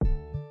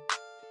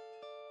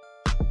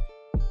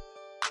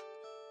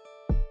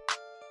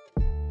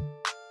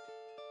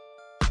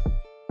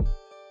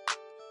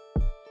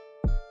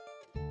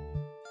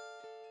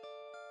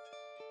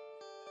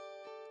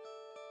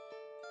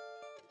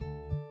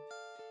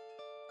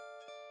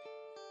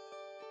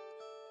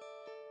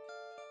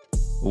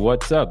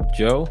What's up,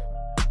 Joe?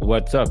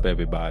 What's up,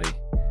 everybody?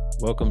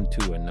 Welcome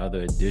to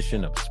another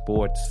edition of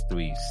Sports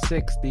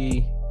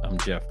 360. I'm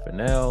Jeff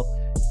Fennell,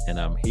 and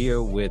I'm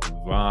here with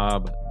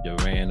Rob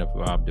Duran of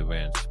Rob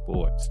Duran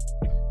Sports.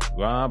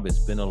 Rob,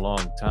 it's been a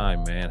long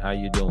time, man. How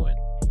you doing?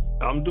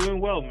 I'm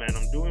doing well, man.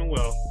 I'm doing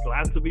well.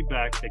 Glad to be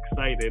back.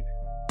 Excited.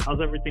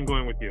 How's everything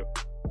going with you?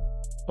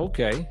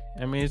 Okay.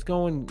 It's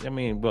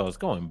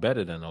going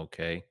better than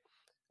okay.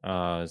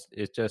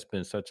 It's just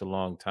been such a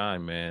long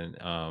time, man.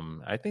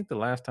 I think the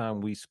last time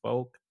we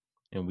spoke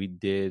and we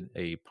did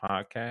a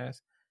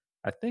podcast,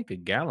 I think a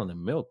gallon of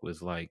milk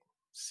was like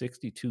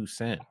 62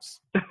 cents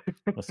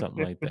or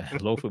something like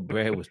that. A loaf of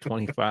bread was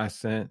 25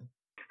 cents.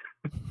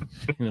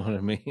 You know what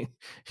I mean?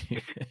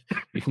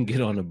 You can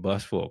get on the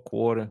bus for a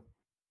quarter.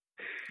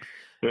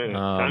 Man,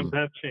 times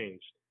have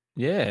changed.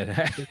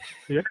 Yeah.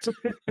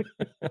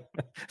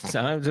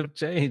 Times have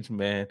changed,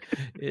 man.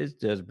 It's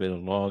just been a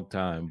long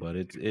time, but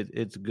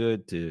it's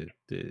good to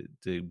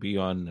be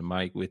on the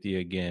mic with you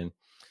again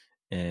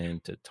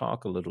and to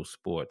talk a little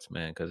sports,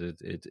 man, because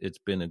it's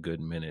been a good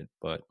minute.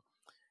 But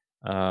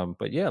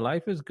yeah,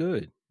 life is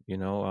good.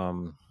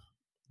 Down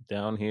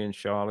here in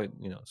Charlotte,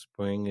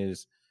 spring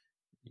is,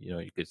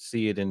 you could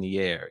see it in the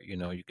air.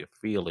 You could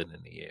feel it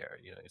in the air.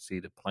 You see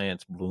the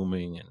plants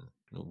blooming, and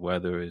the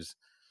weather is,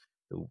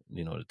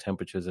 the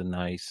temperatures are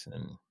nice,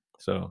 and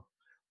so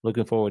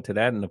looking forward to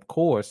that. And of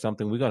course,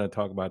 something we're going to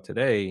talk about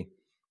today,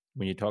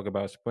 when you talk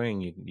about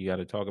spring, you got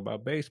to talk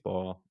about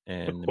baseball,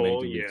 and the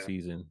Major League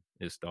season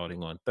is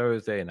starting on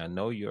Thursday, and I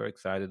know you're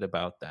excited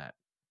about that.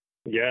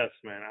 Yes,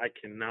 man, I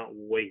cannot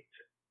wait.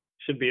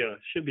 Should be a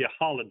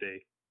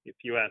holiday if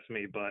you ask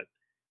me, but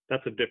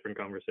that's a different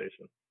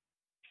conversation.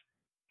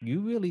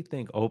 You really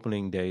think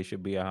opening day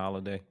should be a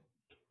holiday?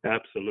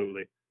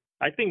 Absolutely.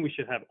 I think we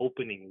should have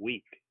opening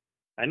week.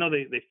 I know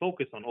they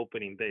focus on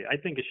opening day. I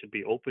think it should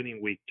be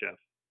opening week, Jeff.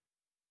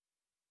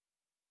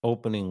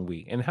 Opening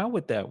week. And how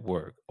would that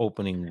work?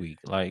 Opening week.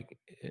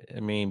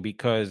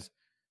 Because,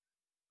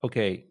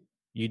 okay,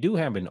 you do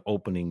have an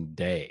opening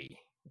day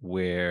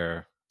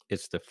where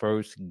it's the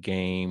first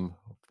game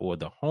for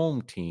the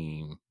home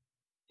team,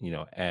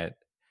 at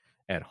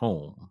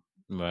home,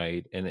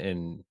 right?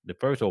 And the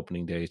first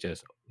opening day is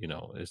just,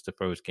 it's the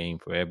first game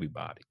for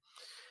everybody.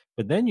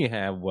 But then you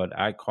have what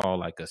I call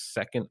like a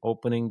second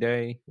opening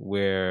day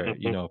where,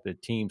 if the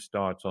team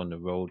starts on the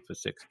road for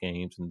 6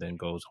 games and then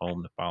goes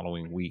home the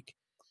following week,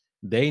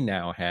 they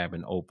now have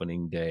an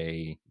opening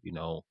day,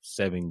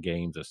 7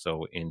 games or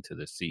so into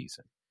the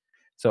season.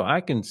 So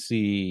I can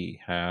see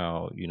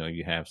how,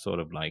 you have sort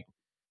of like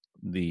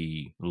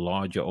the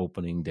larger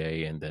opening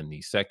day and then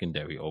the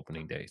secondary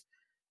opening days.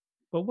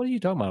 But what are you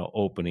talking about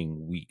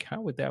opening week?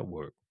 How would that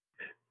work?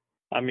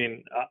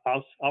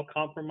 I'll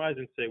compromise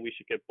and say we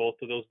should get both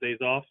of those days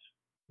off.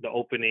 The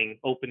opening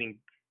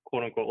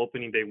quote unquote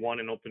opening day 1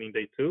 and opening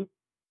day 2.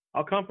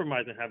 I'll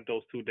compromise and have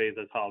those 2 days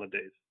as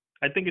holidays.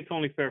 I think it's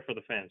only fair for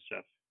the fans,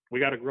 Jeff. We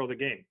got to grow the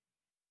game.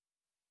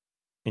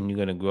 And you're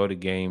going to grow the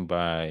game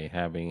by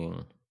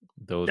having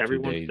those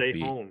Everyone 2 days stay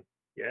home.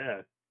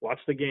 Yeah, watch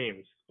the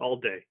games all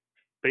day.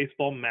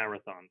 Baseball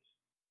marathons.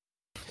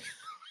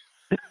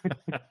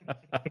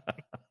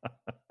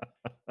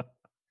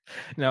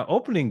 Now,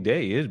 opening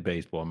day is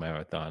baseball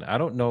marathon. I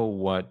don't know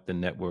what the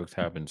networks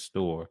have in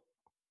store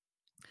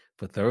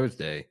for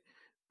Thursday,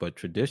 but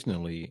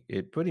traditionally,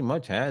 it pretty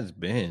much has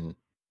been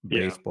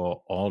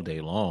baseball all day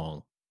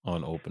long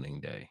on opening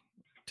day,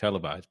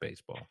 televised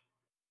baseball.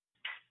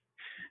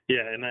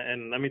 Yeah,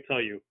 and let me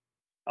tell you,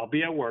 I'll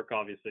be at work,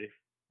 obviously.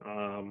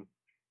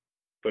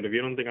 But if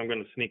you don't think I'm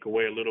going to sneak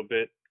away a little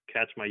bit,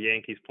 catch my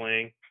Yankees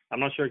playing, I'm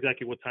not sure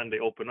exactly what time they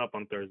open up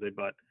on Thursday,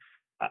 but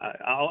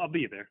I'll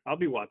be there. I'll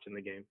be watching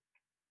the game.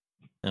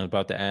 I was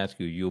about to ask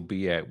you, you'll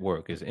be at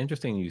work. It's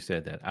interesting you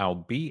said that. I'll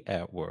be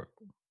at work.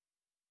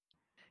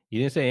 You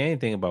didn't say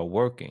anything about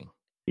working.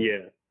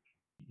 Yeah.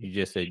 You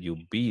just said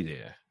you'll be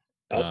there.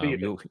 I'll be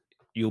there.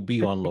 You'll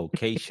be on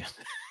location.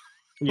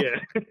 Yeah.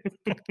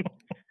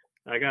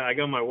 I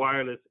got my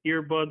wireless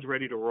earbuds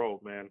ready to roll,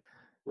 man.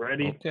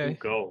 Ready to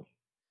go.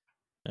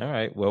 All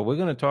right. Well, we're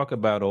going to talk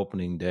about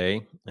opening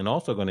day and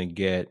also going to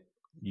get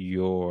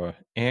your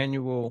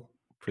annual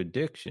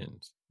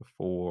predictions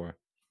for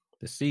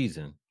the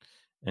season,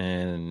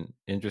 and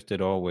interested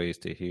always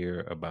to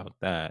hear about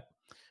that.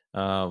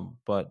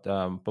 But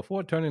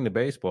before turning to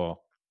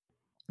baseball,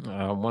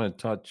 I want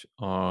to touch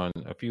on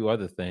a few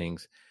other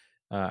things.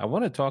 I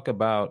want to talk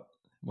about,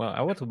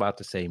 I was about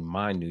to say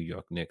my New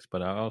York Knicks,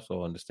 but I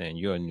also understand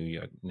you're a New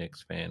York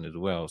Knicks fan as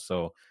well.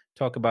 So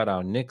talk about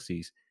our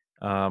Knicksies,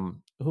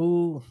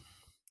 who,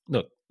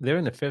 look, they're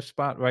in the 5th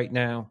spot right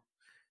now.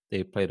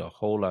 They played a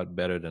whole lot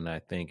better than I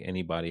think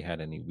anybody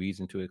had any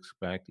reason to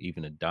expect,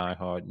 even the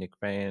diehard Knicks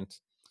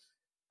fans.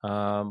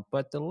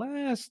 But the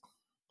last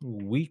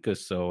week or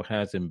so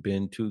hasn't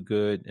been too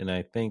good, and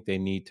I think they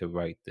need to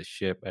right the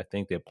ship. I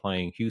think they're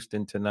playing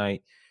Houston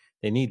tonight.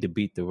 They need to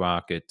beat the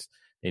Rockets.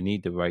 They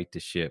need to right the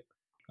ship.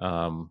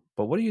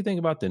 But what do you think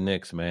about the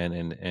Knicks, man?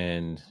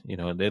 And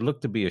they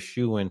look to be a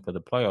shoe-in for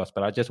the playoffs,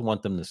 but I just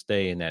want them to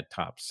stay in that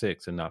top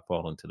six and not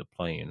fall into the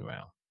play-in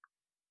round.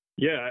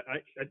 Yeah,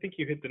 I think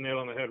you hit the nail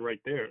on the head right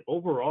there.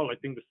 Overall, I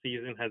think the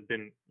season has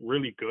been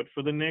really good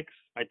for the Knicks.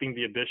 I think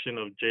the addition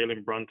of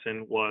Jalen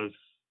Brunson was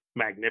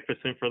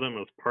magnificent for them. It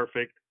was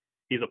perfect.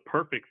 He's a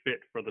perfect fit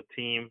for the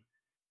team.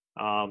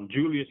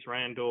 Julius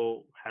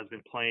Randle has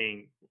been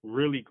playing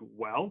really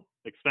well,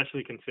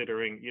 especially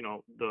considering,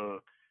 the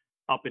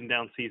up and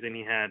down season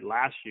he had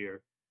last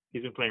year.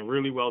 He's been playing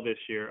really well this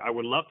year. I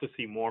would love to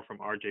see more from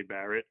RJ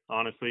Barrett,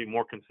 honestly,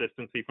 more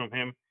consistency from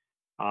him.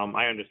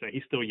 I understand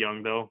he's still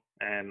young though,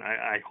 and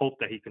I hope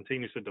that he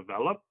continues to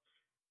develop.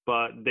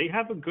 But they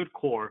have a good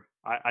core.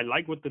 I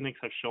like what the Knicks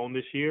have shown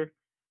this year.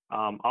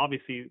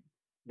 Obviously,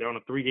 they're on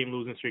a 3-game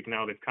losing streak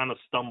now. They've kind of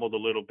stumbled a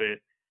little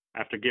bit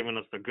after giving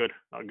us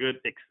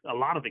a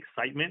lot of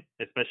excitement,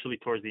 especially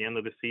towards the end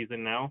of the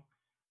season now.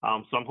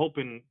 So I'm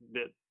hoping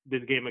that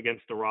this game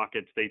against the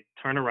Rockets, they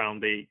turn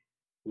around, they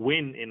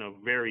win in a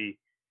very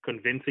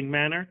convincing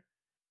manner,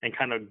 and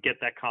kind of get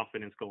that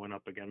confidence going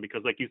up again.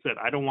 Because, like you said,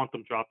 I don't want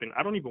them dropping.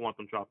 I don't even want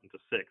them dropping to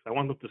 6. I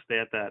want them to stay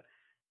at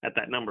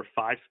that number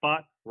 5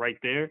 spot right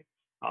there.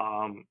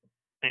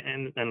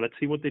 And let's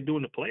see what they do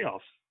in the playoffs.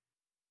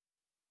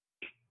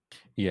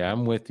 Yeah,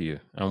 I'm with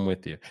you. I'm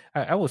with you.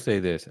 I will say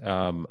this.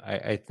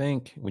 I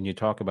think when you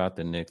talk about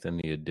the Knicks and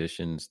the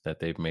additions that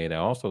they've made, I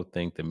also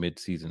think the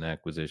midseason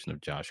acquisition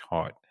of Josh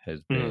Hart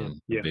has been a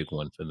Yes. big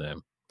one for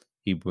them.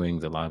 He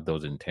brings a lot of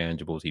those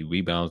intangibles. He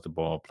rebounds the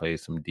ball,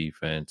 plays some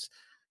defense,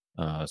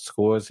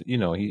 scores.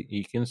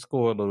 He can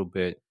score a little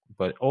bit,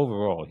 but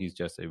overall, he's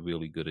just a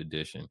really good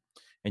addition.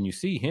 And you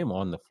see him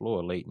on the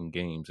floor late in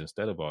games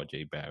instead of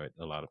RJ Barrett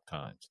a lot of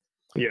times.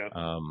 Yeah.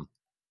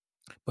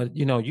 But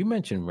you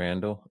mentioned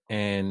Randall,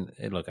 and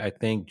look, I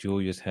think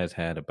Julius has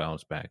had a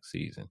bounce back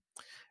season.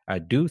 I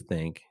do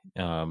think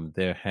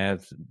there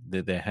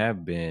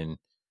have been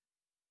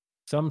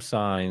some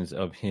signs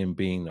of him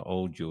being the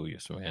old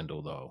Julius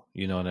Randle, though.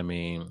 You know what I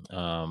mean?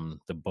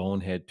 The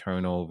bonehead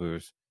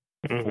turnovers,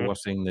 Hmm.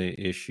 forcing the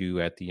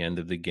issue at the end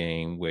of the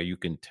game, where you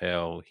can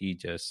tell he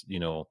just,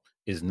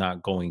 is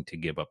not going to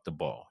give up the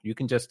ball. You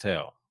can just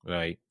tell,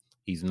 right?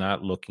 He's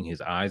not looking.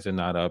 His eyes are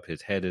not up.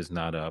 His head is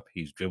not up.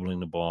 He's dribbling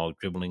the ball,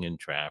 dribbling in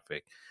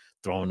traffic,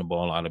 throwing the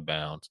ball out of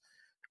bounds.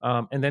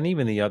 And then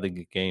even the other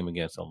game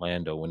against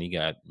Orlando, when he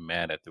got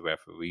mad at the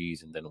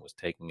referees and then was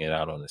taking it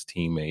out on his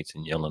teammates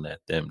and yelling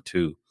at them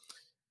too.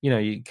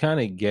 You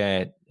kind of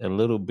get a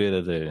little bit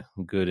of the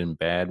good and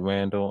bad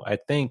Randall. I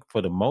think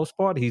for the most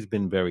part, he's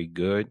been very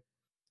good.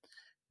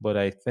 But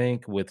I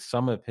think with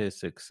some of his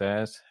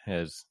success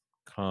has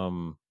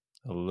come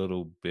a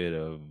little bit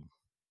of,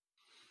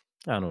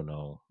 I don't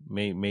know,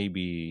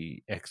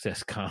 maybe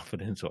excess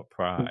confidence or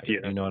pride. Yeah.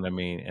 You know what I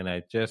mean? And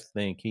I just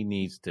think he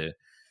needs to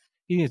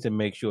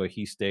make sure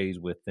he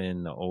stays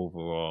within the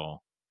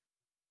overall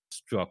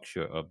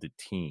structure of the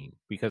team,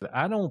 because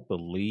I don't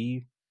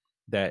believe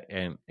that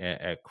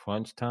at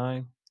crunch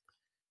time,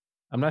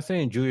 I'm not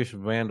saying Julius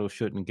Randle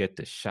shouldn't get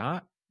the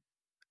shot.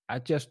 I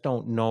just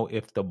don't know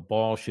if the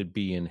ball should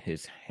be in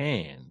his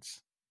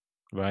hands,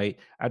 right?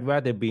 I'd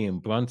rather be in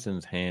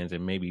Brunson's hands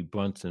and maybe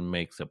Brunson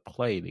makes a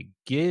play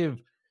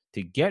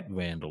to get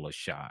Randle a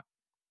shot.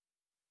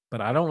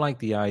 But I don't like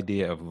the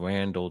idea of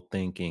Randle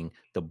thinking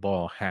the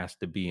ball has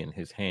to be in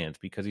his hands,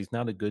 because he's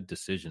not a good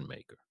decision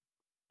maker.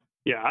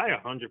 Yeah, I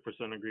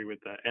 100% agree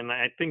with that. And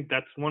I think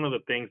that's one of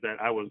the things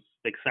that I was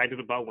excited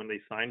about when they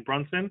signed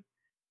Brunson,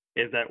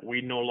 is that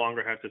we no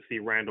longer have to see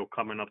Randall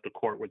coming up the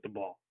court with the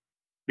ball.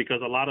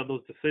 Because a lot of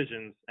those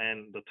decisions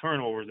and the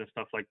turnovers and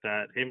stuff like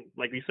that, him,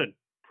 like you said,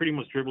 pretty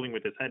much dribbling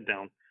with his head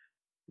down,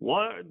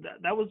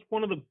 that was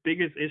one of the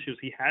biggest issues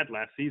he had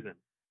last season.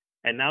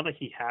 And now that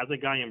he has a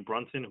guy in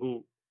Brunson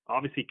who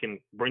obviously can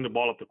bring the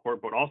ball up the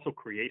court, but also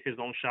create his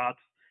own shots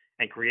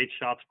and create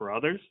shots for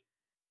others,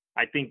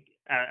 I think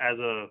as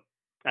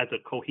a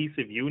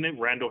cohesive unit,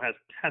 Randall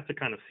has to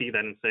kind of see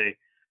that and say,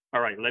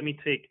 all right, let me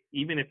take,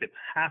 even if it's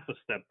half a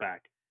step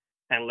back,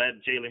 and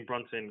let Jalen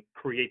Brunson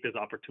create this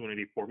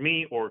opportunity for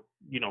me, or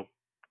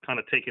kind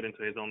of take it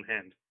into his own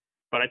hands.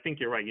 But I think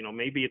you're right.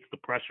 Maybe it's the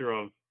pressure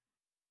of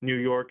New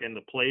York and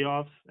the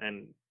playoffs,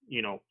 and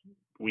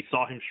we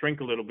saw him shrink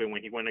a little bit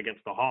when he went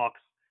against the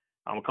Hawks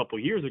a couple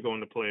of years ago in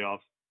the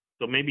playoffs.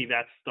 So maybe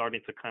that's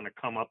starting to kind of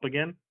come up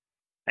again,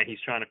 and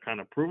he's trying to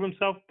kind of prove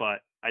himself.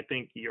 But I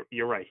think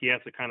you're right. He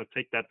has to kind of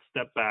take that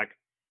step back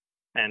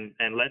and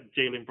let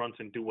Jalen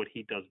Brunson do what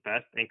he does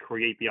best and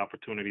create the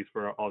opportunities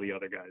for all the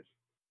other guys.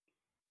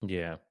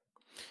 Yeah.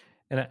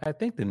 And I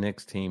think this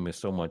Knicks team is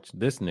so much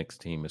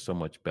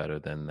better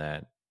than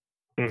that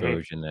Hmm.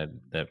 version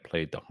that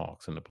played the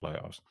Hawks in the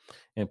playoffs.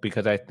 And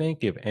because I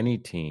think if any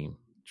team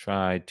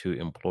tried to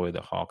employ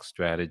the Hawks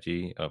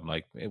strategy of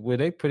where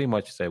they pretty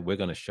much said, we're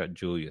going to shut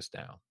Julius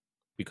down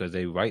because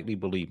they rightly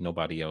believe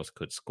nobody else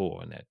could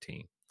score on that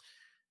team,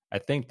 I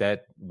think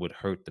that would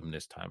hurt them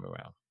this time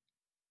around.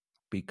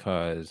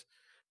 Because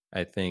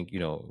I think,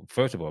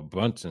 first of all,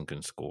 Brunson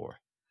can score.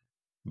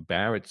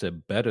 Barrett's a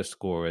better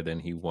scorer than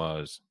he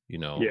was,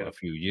 Yeah. a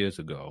few years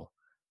ago.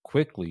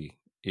 Quickly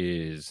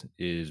is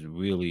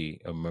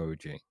really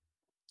emerging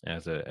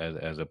as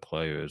a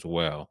player as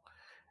well.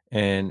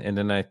 And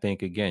then I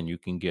think again you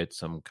can get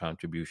some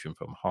contribution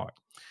from Hart.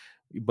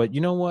 But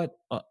you know what?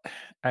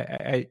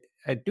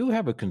 I do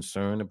have a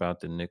concern about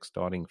the Knicks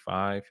starting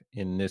five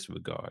in this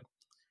regard.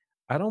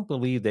 I don't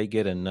believe they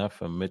get enough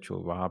from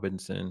Mitchell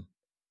Robinson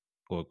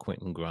or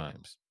Quentin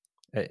Grimes.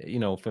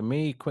 For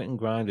me, Quentin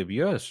Grimes, if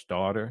you're a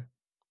starter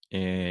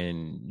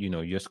and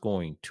you're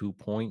scoring 2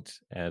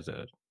 points as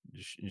a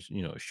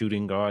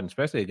shooting guard,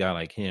 especially a guy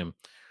like him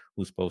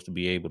who's supposed to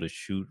be able to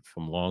shoot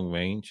from long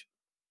range,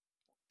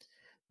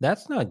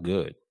 that's not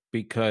good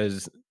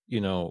because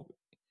you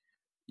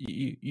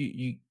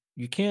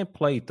can't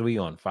play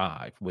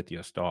 3-on-5 with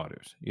your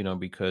starters,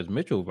 because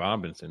Mitchell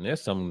Robinson,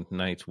 there's some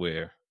nights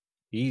where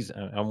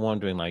I'm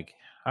wondering like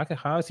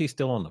how is he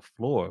still on the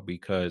floor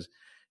because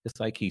it's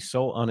like he's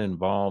so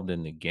uninvolved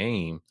in the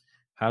game.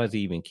 How does he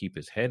even keep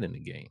his head in the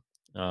game?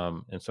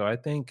 And so I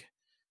think,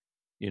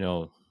 you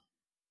know,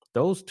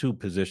 those two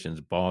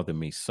positions bother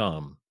me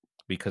some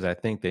because I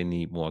think they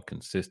need more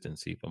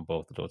consistency from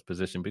both of those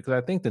positions because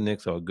I think the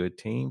Knicks are a good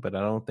team, but I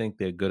don't think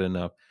they're good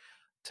enough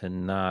to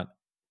not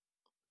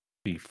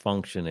be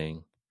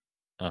functioning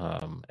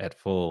at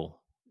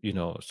full,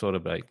 sort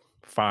of like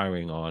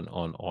firing on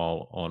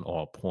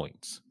all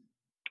points.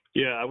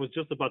 Yeah, I was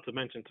just about to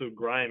mention too,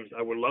 Grimes.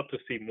 I would love to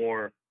see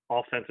more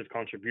offensive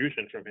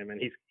contribution from him,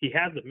 and he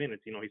has the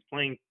minutes. He's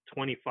playing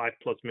 25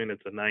 plus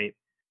minutes a night,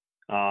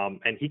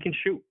 and he can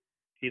shoot.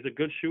 He's a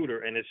good shooter,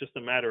 and it's just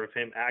a matter of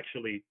him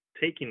actually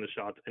taking the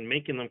shots and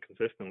making them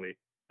consistently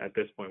at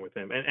this point with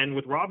him. And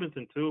with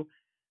Robinson too,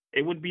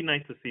 it would be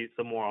nice to see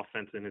some more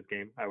offense in his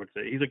game. I would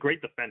say he's a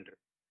great defender.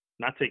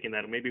 Not taking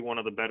that, maybe one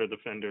of the better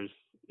defenders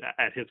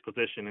at his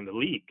position in the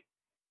league.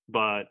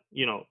 But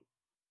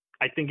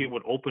I think it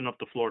would open up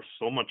the floor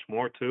so much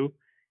more too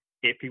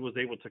if he was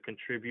able to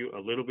contribute a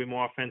little bit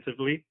more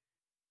offensively.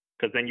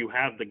 Because then you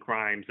have the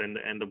Grimes and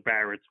the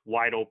Barretts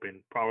wide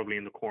open, probably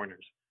in the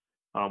corners.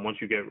 Once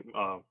you get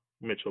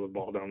Mitchell the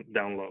ball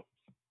down low.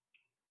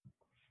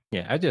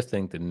 Yeah, I just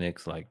think the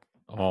Knicks, like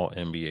all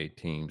NBA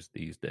teams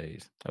these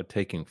days, are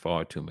taking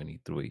far too many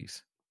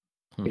threes.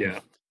 Yeah.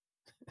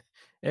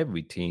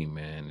 Every team,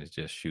 man, is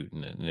just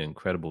shooting an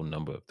incredible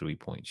number of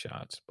 3-point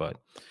shots, but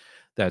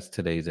that's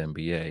today's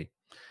NBA.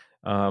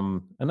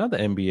 Another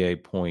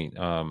NBA point,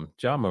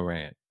 Ja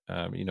Morant.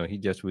 He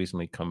just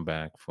recently come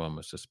back from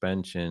a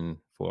suspension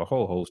for a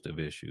whole host of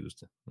issues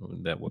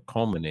that were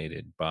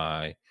culminated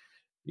by,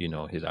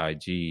 his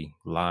IG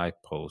live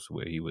post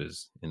where he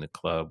was in the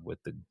club with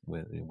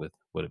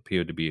what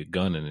appeared to be a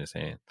gun in his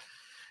hand.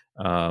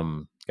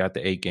 Got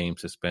the 8-game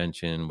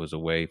suspension, was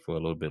away for a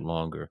little bit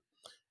longer.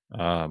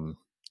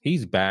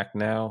 He's back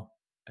now,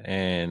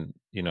 and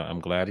I'm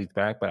glad he's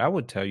back. But I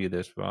would tell you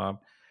this, Rob.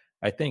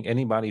 I think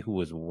anybody who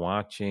was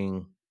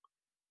watching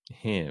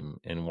him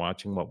and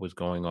watching what was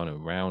going on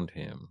around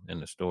him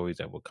and the stories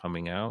that were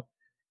coming out,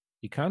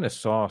 he kind of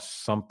saw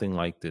something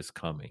like this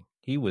coming.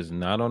 He was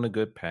not on a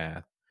good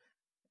path.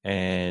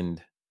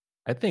 And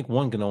I think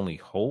one can only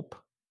hope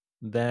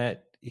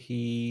that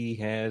he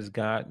has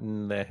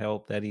gotten the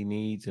help that he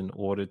needs in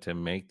order to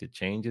make the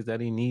changes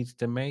that he needs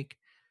to make.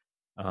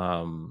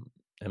 Um,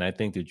 and I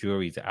think the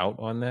jury's out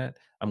on that.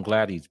 I'm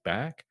glad he's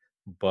back,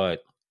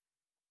 but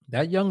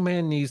that young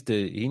man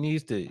he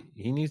needs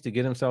to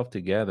get himself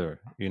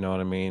together, you know what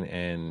I mean?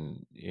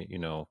 And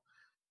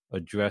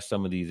address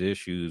some of these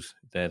issues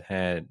that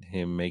had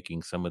him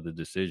making some of the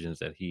decisions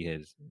that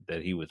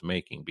he was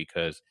making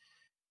because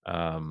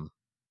um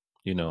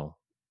you know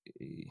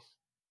e-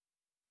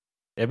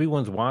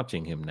 everyone's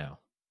watching him now,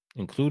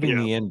 including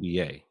Yeah. the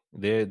NBA.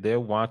 They're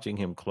watching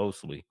him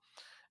closely,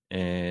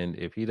 and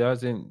if he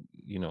doesn't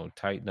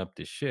tighten up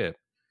the ship,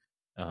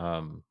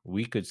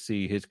 we could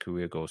see his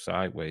career go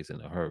sideways in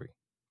a hurry.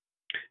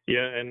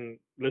 Yeah, and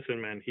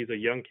listen, man, he's a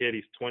young kid.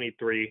 He's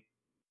 23.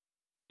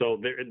 So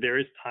there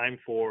is time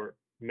for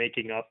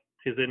making up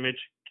his image,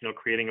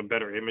 creating a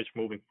better image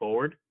moving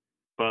forward.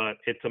 But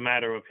it's a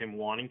matter of him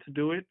wanting to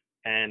do it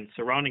and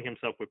surrounding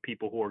himself with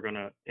people who are going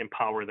to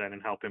empower that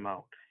and help him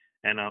out.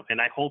 And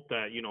I hope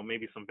that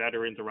maybe some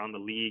veterans around the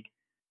league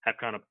have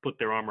kind of put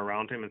their arm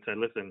around him and said,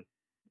 listen,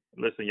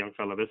 young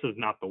fella, this is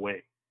not the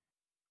way.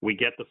 We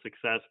get the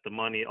success, the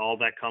money, all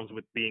that comes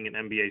with being an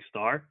NBA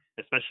star,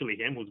 especially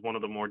him, who's one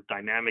of the more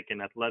dynamic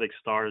and athletic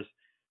stars,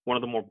 one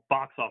of the more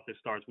box office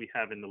stars we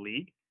have in the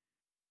league.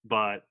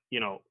 But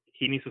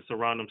he needs to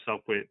surround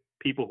himself with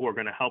people who are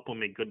going to help him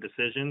make good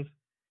decisions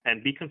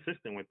and be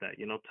consistent with that.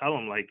 Tell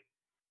him like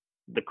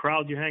the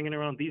crowd you're hanging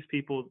around, these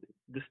people,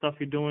 this stuff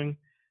you're doing,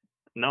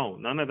 no,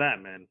 none of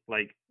that, man.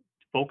 Like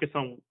focus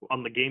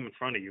on the game in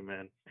front of you,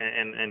 man,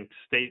 and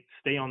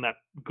stay on that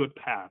good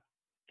path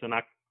to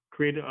not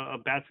create a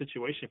bad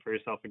situation for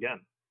yourself again.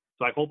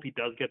 So I hope he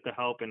does get the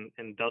help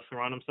and does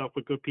surround himself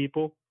with good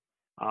people,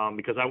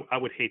 because I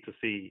would hate to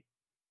see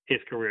his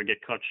career get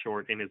cut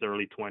short in his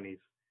early 20s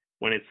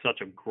when it's such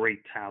a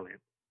great talent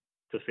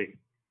to see.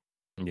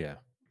 Yeah.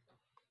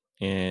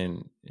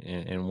 And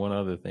one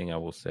other thing I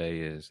will say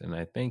is, and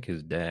I think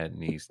his dad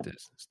needs to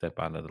step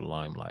out of the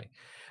limelight.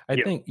 I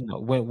Yeah, think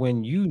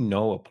when you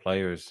know a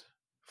player's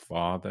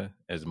father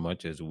as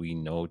much as we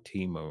know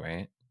T.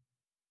 Morant,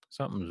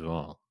 something's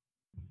wrong.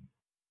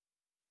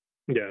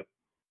 yeah,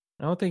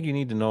 I don't think you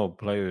need to know a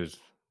player's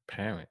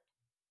parent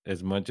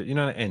as much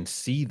and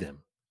see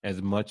them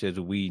as much as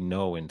we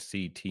know and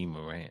see T.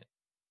 Morant.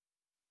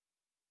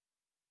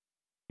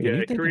 Can yeah.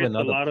 you It think of creates a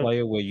another lot of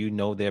player where you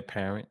know their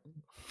parent?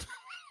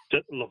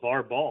 just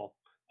LeVar Ball,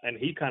 and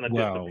he kind of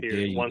Well, there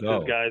disappeared you once his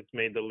go. guys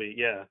made the league.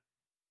 Yeah,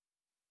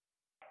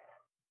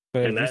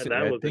 But and as you that said,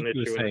 that I was an think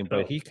you were issue in saying, but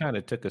itself. he kind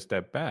of took a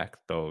step back,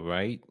 though,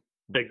 right?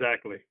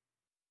 Exactly.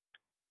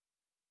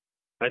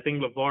 I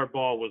think LeVar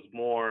Ball was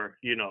more,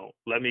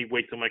 let me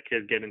wait till my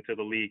kids get into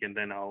the league and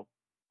then I'll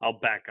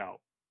back out.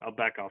 I'll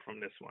back out from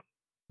this one.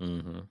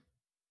 Hmm.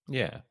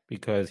 Yeah,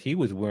 because he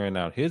was wearing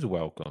out his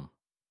welcome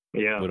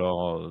Yeah. with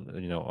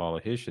all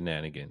of his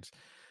shenanigans.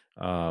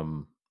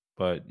 Um,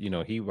 but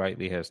he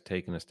rightly has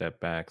taken a step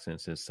back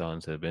since his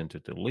sons have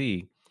entered the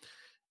league.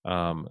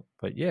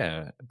 But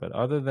yeah, but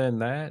other than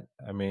that,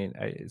 I mean,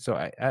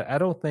 I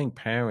don't think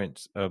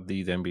parents of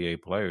these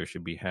NBA players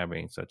should be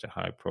having such a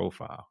high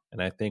profile.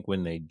 And I think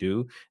when they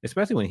do,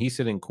 especially when he's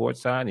sitting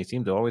courtside and he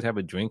seems to always have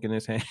a drink in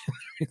his hand,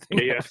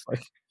 everything Yeah. else,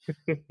 like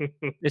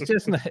it's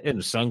just not in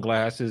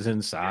sunglasses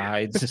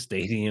inside the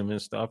stadium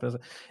and stuff.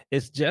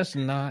 It's just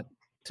not,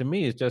 to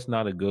me, it's just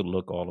not a good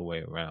look all the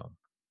way around.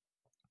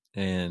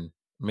 And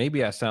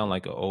maybe I sound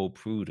like an old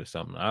prude or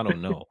something. I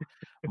don't know.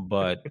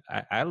 But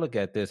I look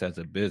at this as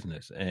a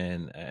business,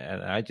 and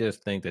I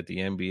just think that the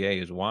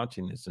NBA is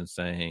watching this and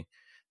saying,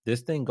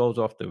 this thing goes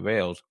off the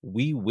rails,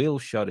 we will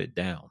shut it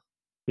down.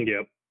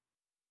 Yep.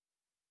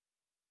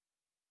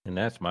 And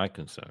that's my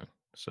concern.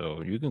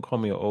 So you can call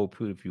me an old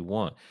prude if you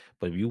want,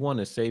 but if you want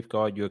to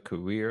safeguard your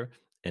career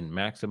and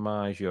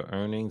maximize your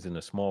earnings in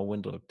a small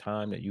window of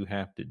time that you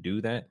have to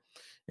do that,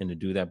 and to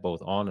do that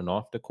both on and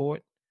off the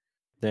court,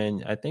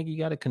 then I think you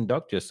got to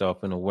conduct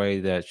yourself in a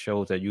way that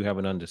shows that you have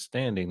an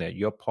understanding that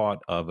you're part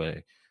of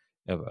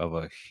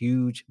a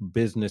huge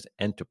business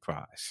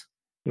enterprise.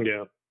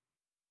 Yeah.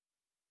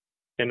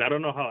 And I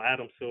don't know how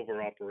Adam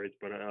Silver operates,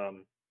 but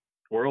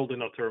we're old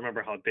enough to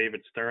remember how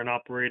David Stern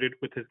operated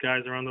with his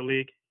guys around the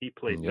league. He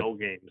played Yep. no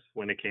games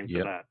when it came to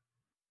Yep. that.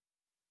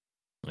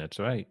 That's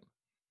right.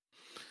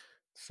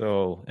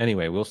 So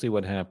anyway, we'll see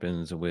what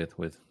happens with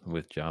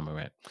John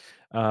Morant.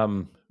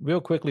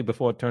 Real quickly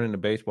before turning to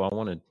baseball, I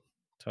want to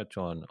touch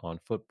on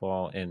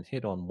football and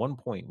hit on one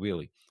point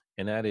really,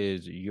 and that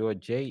is your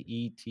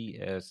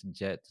Jets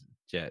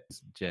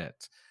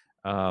Jets.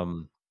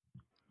 Um,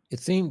 it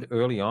seemed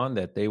early on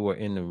that they were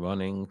in the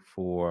running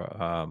for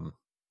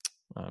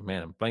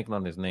man, I'm blanking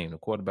on his name, the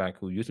quarterback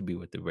who used to be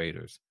with the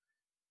Raiders.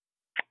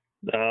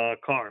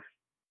 Carr.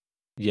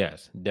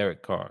 Yes,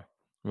 Derek Carr.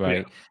 Yeah.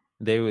 Right.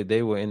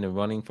 They were in the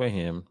running for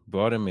him,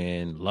 brought him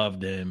in,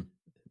 loved him.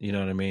 You know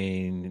what I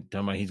mean?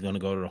 Talking about he's gonna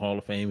go to the Hall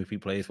of Fame if he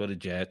plays for the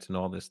Jets and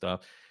all this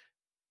stuff,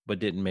 but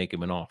didn't make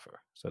him an offer.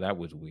 So that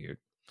was weird.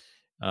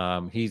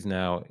 He's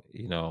now,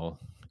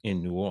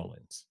 in New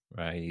Orleans,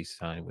 right? He's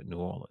signed with New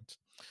Orleans.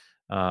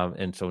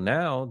 And so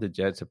now the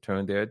Jets have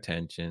turned their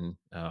attention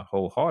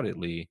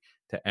wholeheartedly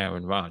to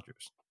Aaron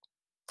Rodgers.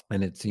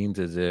 And it seems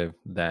as if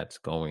that's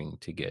going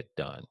to get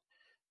done.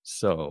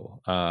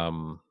 So,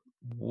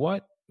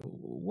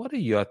 what are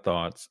your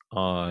thoughts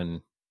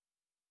on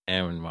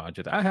Aaron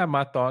Rodgers? I have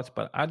my thoughts,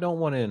 but I don't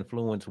want to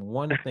influence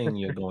one thing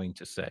you're going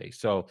to say.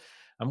 So,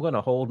 I'm going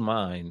to hold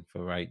mine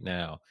for right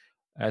now.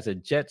 As a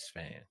Jets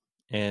fan,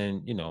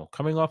 and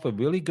coming off a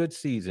really good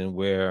season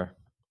where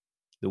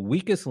the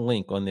weakest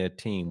link on their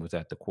team was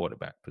at the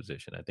quarterback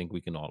position, I think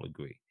we can all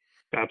agree.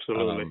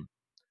 Absolutely. Um,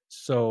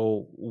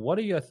 so, what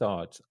are your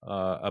thoughts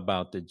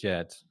about the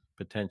Jets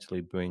potentially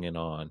bringing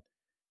on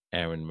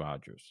Aaron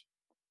Rodgers?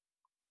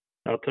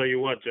 I'll tell you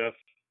what, Jeff.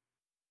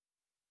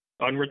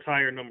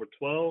 Unretire number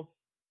 12.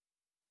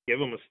 Give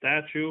him a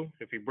statue.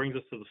 If he brings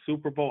us to the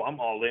Super Bowl, I'm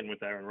all in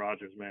with Aaron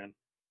Rodgers, man.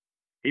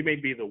 He may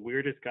be the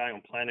weirdest guy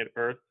on planet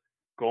Earth,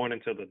 going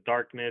into the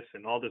darkness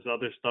and all this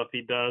other stuff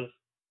he does.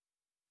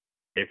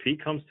 If he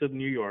comes to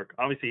New York,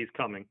 obviously he's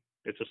coming.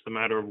 It's just a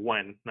matter of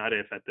when, not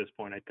if at this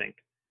point, I think.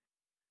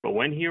 But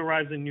when he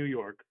arrives in New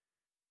York,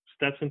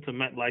 steps into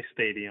MetLife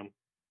Stadium,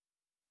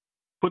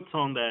 puts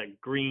on that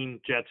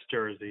green Jets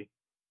jersey,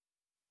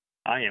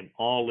 I am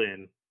all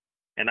in.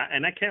 And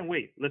I can't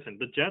wait. Listen,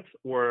 the Jets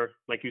were,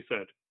 like you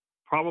said,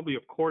 probably a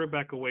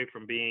quarterback away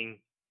from being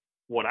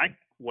what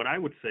I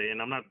would say,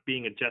 and I'm not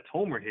being a Jets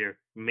homer here,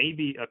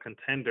 maybe a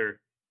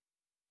contender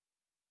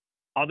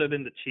other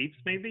than the Chiefs,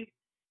 maybe,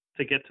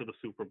 to get to the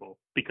Super Bowl,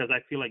 because I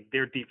feel like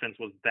their defense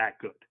was that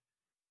good.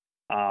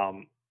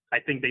 I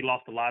think they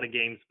lost a lot of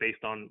games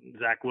based on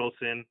Zach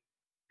Wilson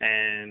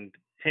and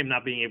him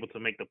not being able to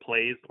make the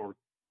plays or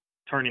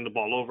turning the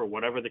ball over,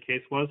 whatever the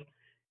case was.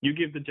 You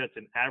give the Jets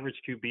an average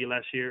QB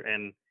last year,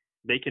 and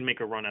they can make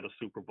a run at a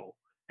Super Bowl.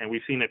 And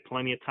we've seen it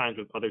plenty of times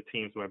with other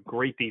teams who have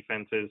great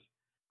defenses,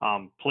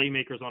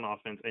 playmakers on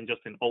offense, and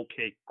just an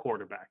okay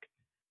quarterback.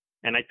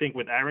 And I think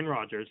with Aaron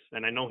Rodgers,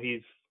 and I know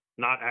he's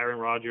not Aaron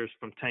Rodgers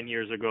from 10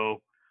 years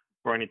ago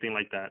or anything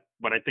like that,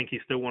 but I think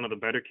he's still one of the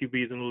better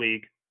QBs in the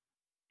league.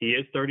 He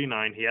is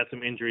 39. He had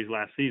some injuries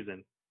last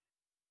season.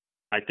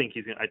 I think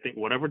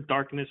whatever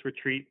darkness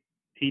retreat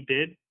he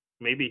did,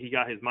 maybe he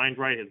got his mind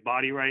right, his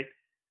body right.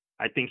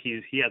 I think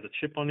he has a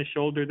chip on his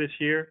shoulder this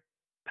year.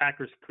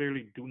 Packers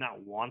clearly do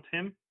not want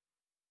him,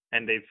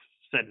 and they've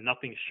said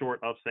nothing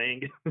short of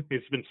saying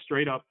it's been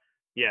straight up.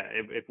 Yeah,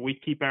 if we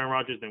keep Aaron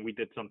Rodgers, then we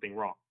did something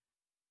wrong.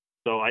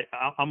 So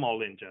I'm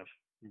all in, Jeff.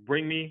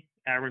 Bring me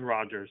Aaron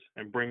Rodgers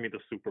and bring me the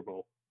Super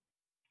Bowl.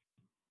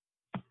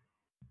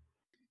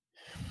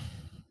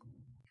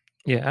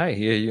 Yeah, I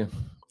hear you.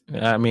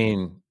 I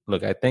mean,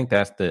 look, I think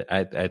that's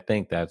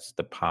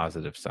the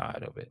positive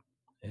side of it.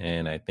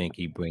 And I think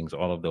he brings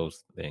all of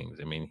those things.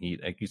 I mean, he,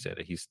 like you said,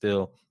 he's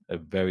still a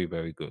very,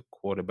 very good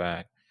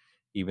quarterback,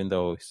 even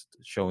though he's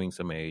showing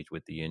some age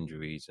with the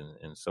injuries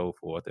and so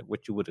forth,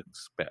 what you would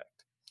expect.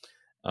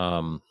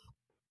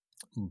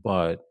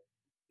 But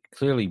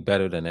clearly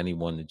better than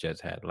anyone the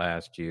Jets had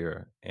last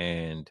year.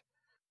 And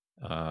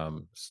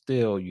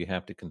still, you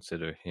have to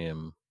consider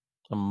him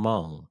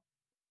among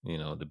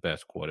the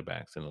best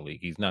quarterbacks in the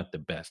league. He's not the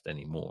best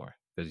anymore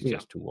because he's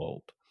just too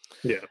old.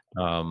 Yeah.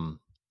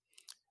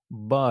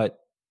 But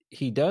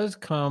he does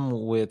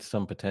come with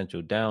some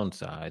potential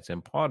downsides,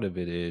 and part of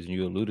it is,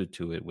 you alluded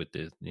to it, with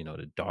the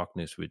the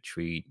darkness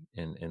retreat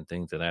and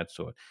things of that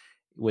sort,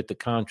 with the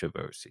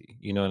controversy.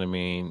 You know what I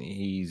mean?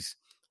 He's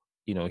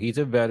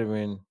a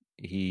veteran.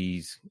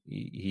 He's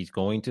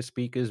going to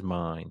speak his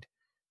mind.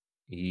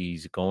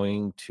 He's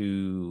going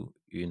to,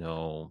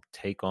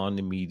 take on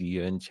the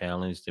media and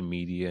challenge the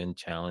media and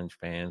challenge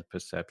fans'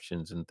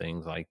 perceptions and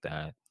things like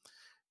that.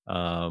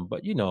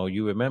 But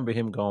you remember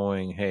him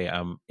going, "Hey,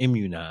 I'm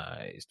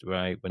immunized,"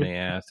 right? When they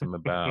asked him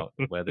about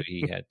whether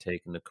he had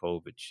taken the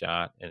COVID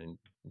shot, and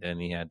then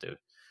he had to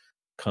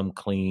come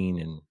clean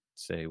and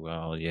say,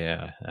 "Well,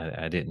 yeah,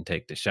 I didn't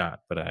take the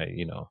shot, but I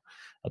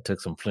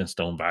took some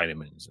Flintstone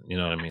vitamins. You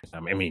know what I mean?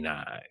 I'm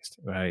immunized,"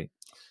 right?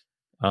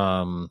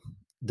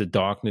 The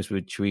darkness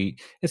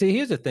retreat. And see,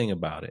 here's the thing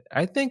about it.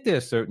 I think there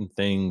are certain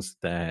things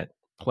that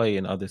play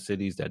in other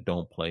cities that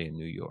don't play in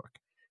New York.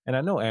 And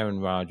I know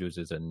Aaron Rodgers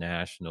is a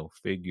national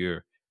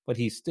figure, but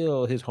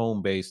his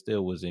home base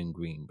still was in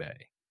Green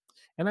Bay.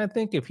 And I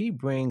think if he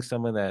brings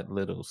some of that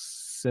little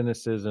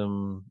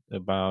cynicism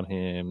about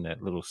him,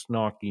 that little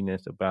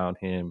snarkiness about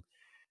him,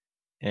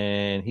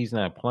 and he's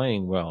not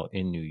playing well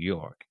in New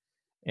York,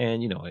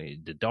 and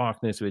the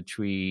darkness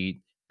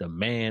retreat, the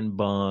man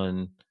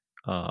bun,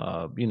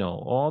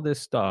 all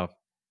this stuff.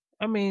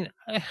 I mean,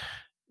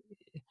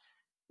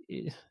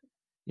 you're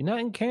not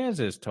in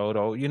Kansas,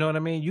 Toto. You know what I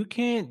mean? You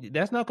can't.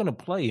 That's not going to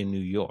play in New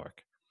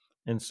York.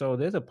 And so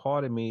there's a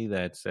part of me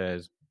that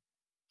says,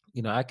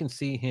 I can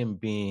see him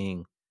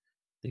being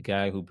the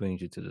guy who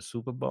brings you to the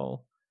Super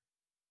Bowl.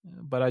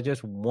 But I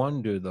just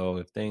wonder, though,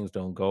 if things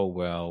don't go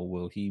well,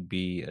 will he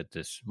be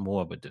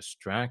more of a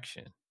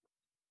distraction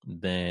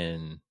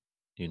than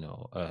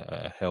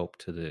a help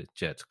to the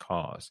Jets'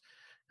 cause?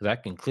 Because I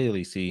can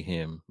clearly see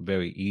him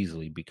very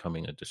easily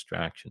becoming a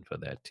distraction for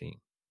that team.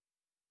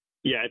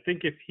 Yeah, I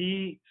think if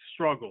he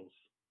struggles,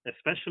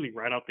 especially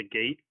right out the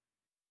gate,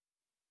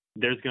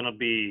 there's going to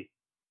be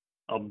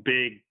a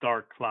big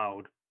dark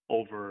cloud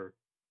over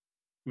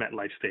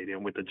MetLife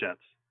Stadium with the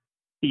Jets,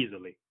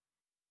 easily.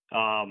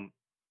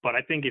 But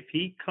I think if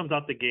he comes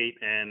out the gate,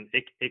 and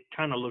it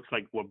kind of looks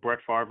like what Brett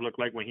Favre looked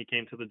like when he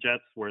came to the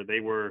Jets, where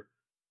they were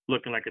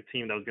looking like a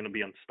team that was going to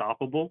be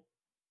unstoppable.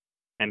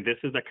 And this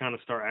is the kind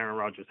of start Aaron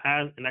Rodgers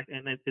has, and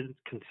it is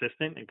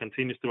consistent and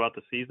continues throughout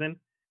the season.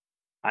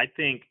 I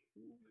think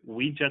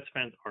we Jets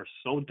fans are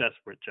so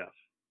desperate, Jeff,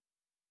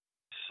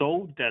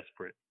 so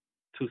desperate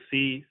to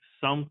see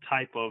some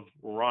type of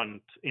run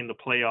in the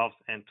playoffs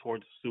and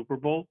towards the Super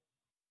Bowl.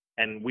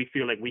 And we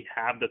feel like we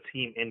have the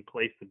team in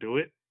place to do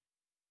it.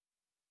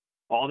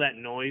 All that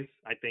noise,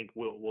 I think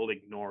we'll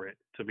ignore it,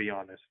 to be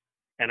honest.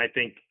 And I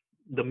think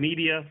the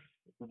media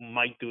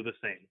might do the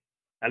same,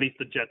 at least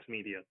the Jets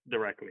media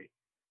directly.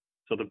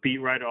 So the beat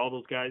writer, all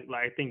those guys,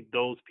 I think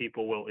those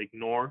people will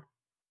ignore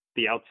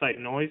the outside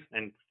noise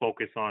and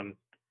focus on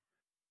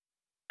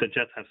the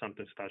Jets have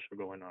something special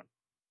going on.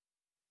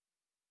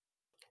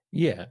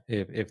 Yeah,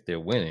 if they're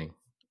winning.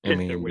 I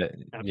mean,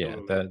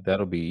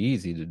 that'll be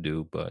easy to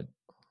do, but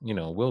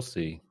we'll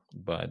see.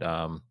 But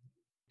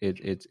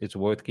it's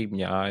worth keeping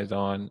your eyes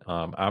on.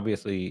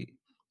 Obviously,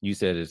 you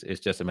said it's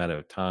just a matter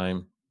of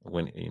time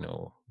when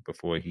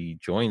before he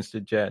joins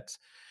the Jets,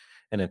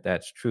 and if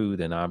that's true,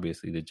 then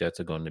obviously the Jets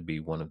are going to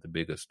be one of the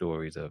biggest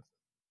stories of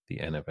the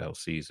NFL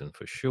season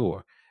for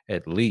sure.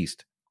 At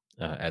least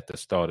at the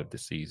start of the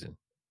season,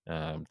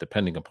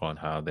 depending upon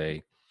how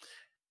they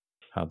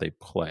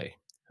play.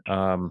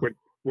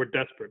 We're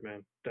desperate,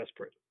 man.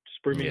 Desperate.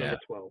 Just bring me number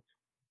 12.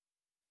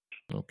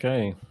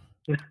 Okay.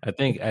 I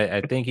think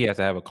he has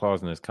to have a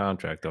clause in his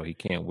contract, though. He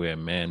can't wear a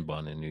man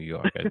bun in New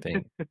York. I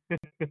think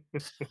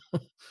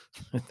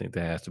I think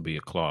there has to be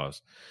a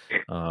clause.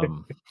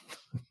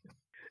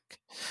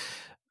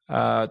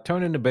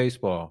 Turning to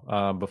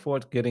baseball. Before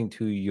getting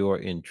to your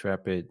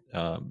intrepid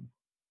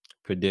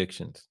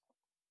predictions,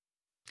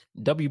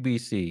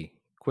 WBC.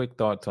 Quick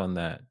thoughts on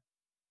that.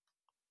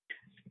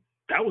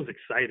 That was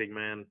exciting,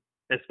 man.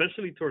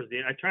 Especially towards the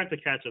end. I tried to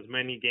catch as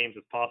many games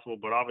as possible,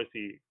 but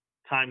obviously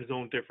time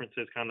zone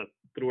differences kind of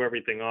threw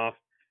everything off.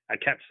 I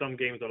kept some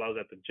games while I was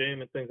at the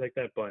gym and things like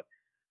that. But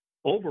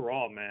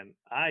overall, man,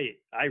 I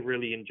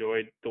really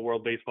enjoyed the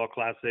World Baseball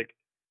Classic.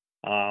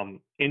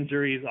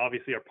 Injuries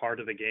obviously are part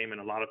of the game, and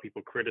a lot of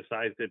people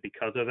criticized it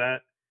because of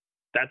that.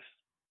 That's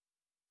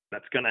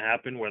going to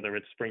happen, whether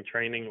it's spring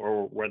training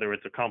or whether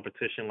it's a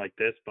competition like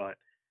this. But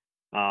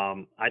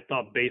I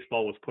thought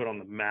baseball was put on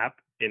the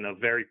map in a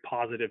very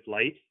positive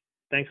light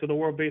thanks to the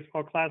World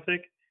Baseball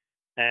Classic.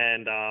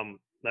 And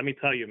let me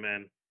tell you,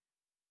 man,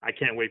 I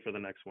can't wait for the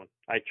next one.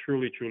 I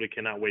truly, truly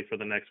cannot wait for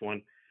the next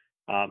one.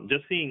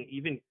 Just seeing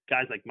even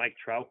guys like Mike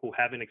Trout, who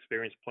haven't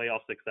experienced playoff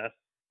success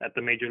at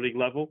the major league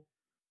level,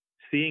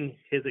 seeing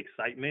his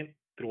excitement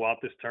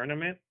throughout this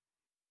tournament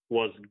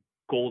was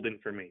golden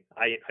for me.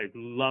 I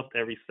loved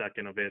every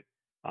second of it,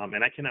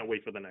 and I cannot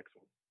wait for the next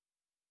one.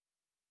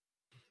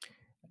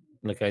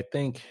 Look, I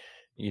think,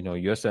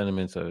 your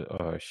sentiments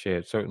are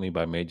shared certainly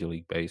by Major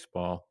League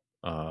Baseball,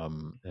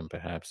 and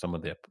perhaps some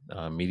of their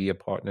media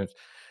partners.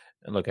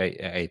 And look,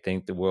 I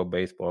think the World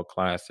Baseball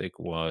Classic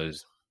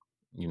was,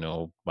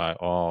 by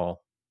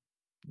all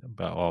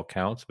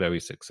counts, very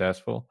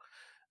successful.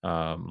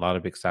 A lot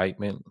of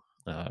excitement.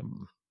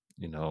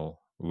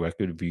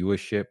 Record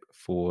viewership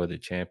for the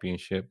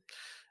championship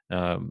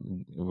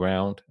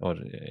round or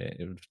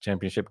the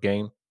championship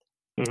game.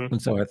 Mm-hmm.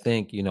 And so I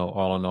think,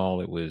 all in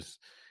all, it was,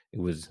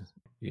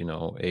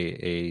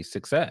 a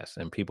success,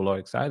 and people are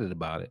excited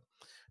about it.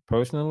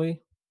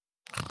 Personally,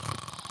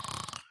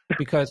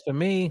 because for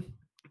me,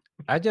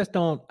 I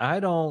don't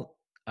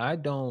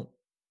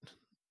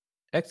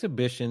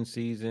exhibition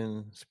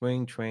season,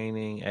 spring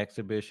training,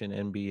 exhibition,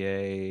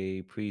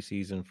 NBA,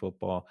 preseason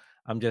football.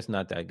 I'm just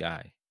not that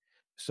guy.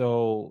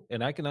 So,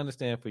 and I can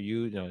understand for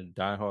you,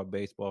 diehard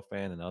baseball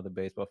fan and other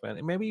baseball fan,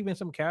 and maybe even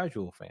some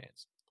casual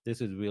fans.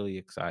 This is really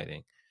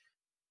exciting.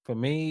 For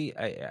me,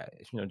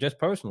 just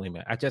personally,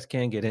 man, I just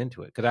can't get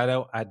into it because I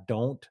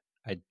don't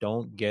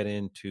get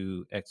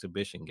into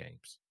exhibition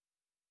games.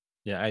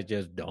 Yeah, I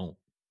just don't.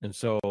 And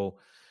so,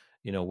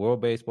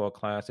 World Baseball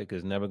Classic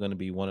is never going to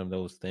be one of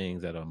those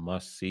things that are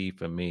must see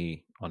for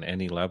me on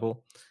any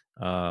level.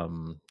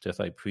 Just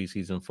like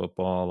preseason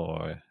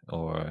football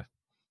or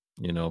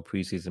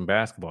preseason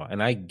basketball.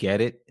 And I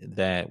get it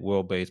that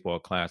World Baseball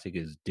Classic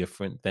is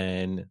different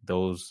than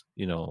those,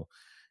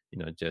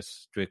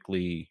 just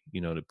strictly,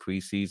 the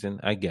preseason.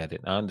 I get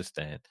it. I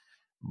understand.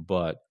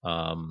 But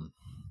nah,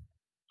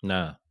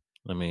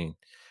 I mean,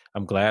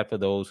 I'm glad for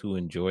those who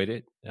enjoyed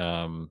it.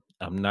 I'm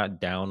not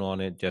down on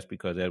it just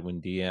because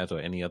Edwin Diaz or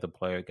any other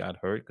player got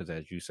hurt, because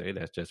as you say,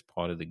 that's just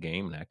part of the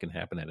game. That can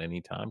happen at any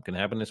time. Can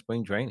happen in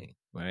spring training,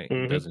 right? It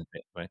Mm-hmm. doesn't,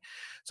 right?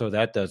 So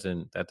that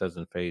doesn't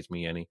faze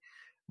me any.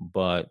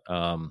 But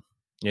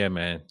yeah,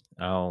 man,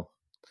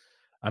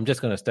 I'm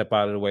just gonna step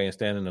out of the way and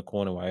stand in the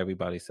corner while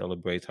everybody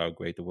celebrates how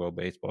great the World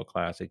Baseball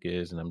Classic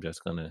is, and I'm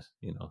just gonna,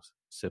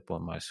 sip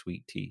on my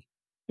sweet tea.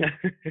 I'll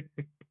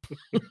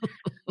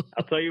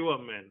tell you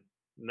what, man.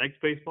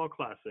 Next Baseball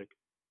Classic,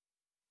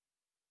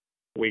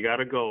 we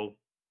gotta go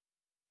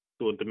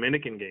to a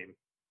Dominican game,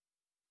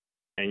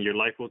 and your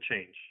life will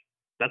change.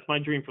 That's my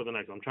dream for the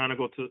next one. I'm trying to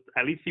go to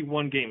at least see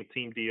one game,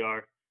 Team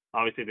DR.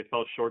 Obviously, they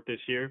fell short this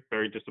year.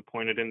 Very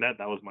disappointed in that.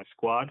 That was my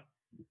squad.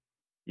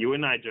 You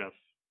and I, Jeff,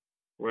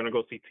 we're going to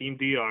go see Team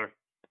DR,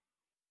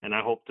 and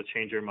I hope to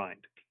change your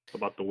mind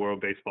about the World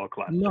Baseball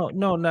Classic. No.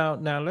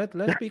 Now let's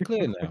be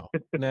clear now.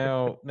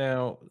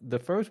 Now, the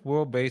first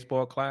World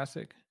Baseball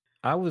Classic,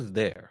 I was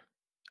there.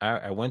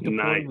 I went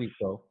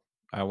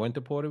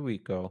to Puerto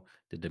Rico.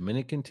 The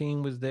Dominican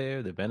team was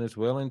there. The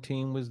Venezuelan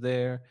team was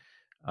there.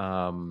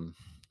 Trying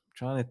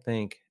to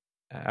think.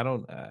 I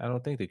don't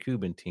think the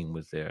Cuban team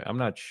was there. I'm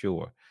not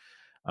sure.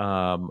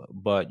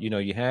 But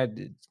you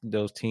had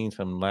those teams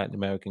from Latin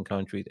American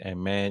countries,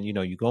 and man,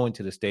 you go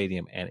into the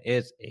stadium and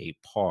it's a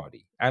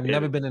party. I've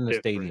never been in a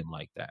stadium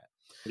like that.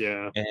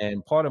 Yeah.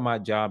 And part of my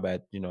job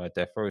at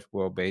that first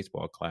World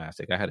Baseball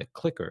Classic, I had a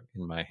clicker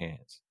in my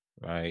hands,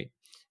 right?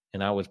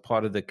 And I was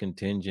part of the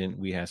contingent.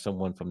 We had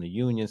someone from the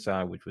union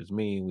side, which was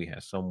me. We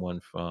had someone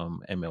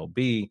from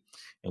MLB,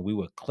 and we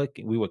were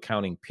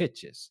counting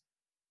pitches,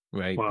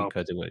 right? Wow.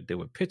 Because there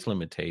were pitch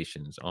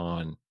limitations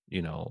on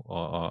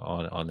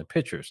on the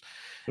pitchers.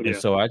 Yeah. And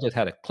so I just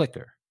had a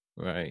clicker,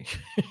 right?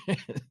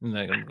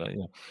 But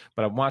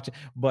I'm watching.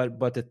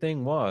 But the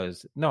thing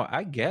was, no,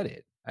 I get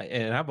it.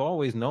 And I've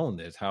always known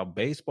this, how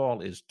baseball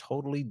is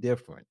totally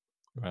different,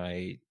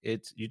 right?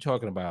 You're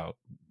talking about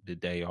the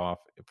day off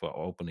for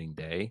opening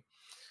day.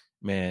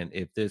 Man,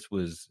 if this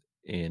was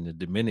in the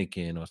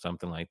Dominican or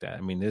something like that,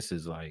 I mean, this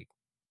is like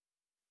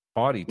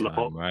party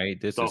time, right?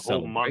 This is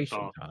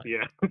celebration time.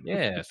 Yeah.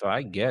 Yeah, so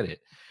I get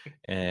it.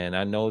 And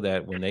I know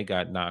that when they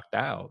got knocked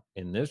out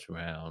in this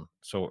round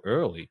so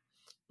early,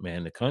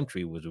 man, the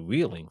country was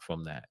reeling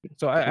from that.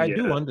 So I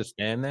do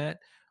understand that.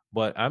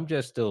 But I'm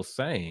just still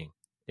saying,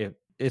 if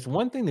it's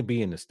one thing to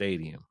be in the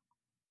stadium,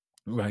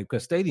 right?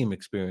 Because stadium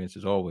experience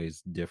is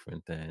always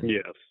different than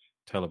Yes.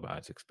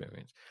 televised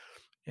experience.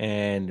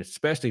 And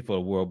especially for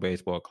the World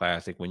Baseball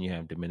Classic, when you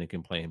have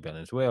Dominican playing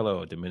Venezuela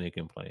or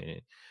Dominican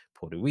playing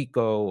Puerto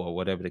Rico or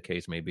whatever the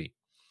case may be.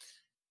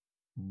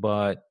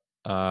 But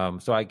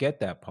so I get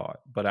that part.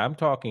 But I'm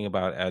talking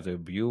about as a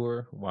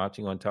viewer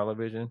watching on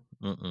television.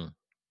 You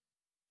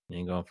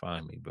ain't gonna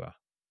find me, bro.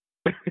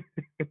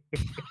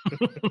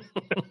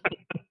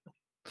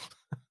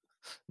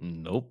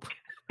 Nope.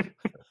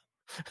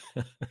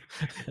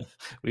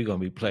 We're gonna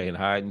be playing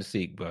hide and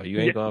seek, bro. You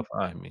ain't gonna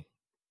find me.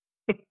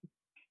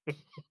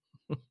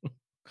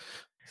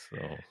 So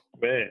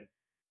Man,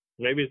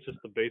 maybe it's just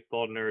the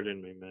baseball nerd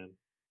in me, man.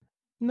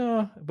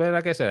 no, but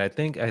like I said, I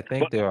think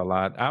But there are a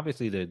lot.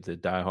 Obviously, the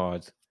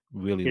diehards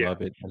really yeah,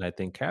 love it, and I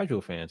think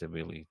casual fans have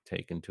really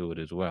taken to it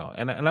as well.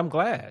 And I'm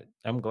glad.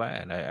 I'm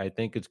glad. I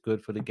think it's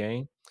good for the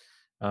game.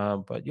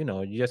 But you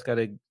know, you just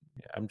gotta.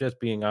 I'm just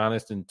being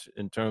honest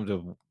in terms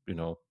of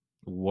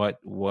what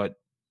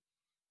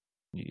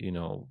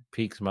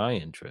piques my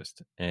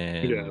interest, yeah,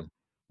 and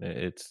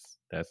it's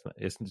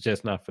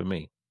just not for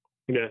me.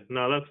 yeah.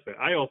 No, that's fair.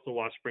 I also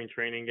watch spring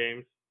training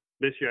games.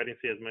 This year I didn't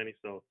see as many,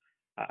 so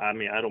I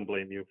mean I don't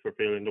blame you for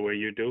feeling the way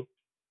you do.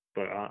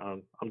 But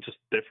I'm just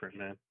different,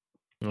 man.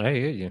 I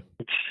hear you.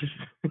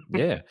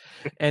 Yeah.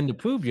 And to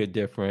prove you're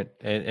different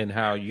and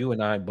how you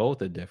and I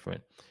both are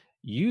different,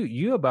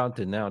 you're about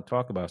to now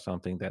talk about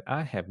something that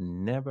I have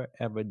never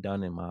ever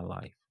done in my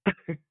life.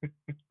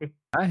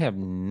 I have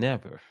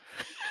never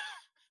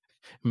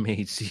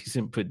made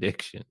season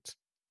predictions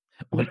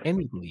on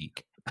any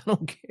league. I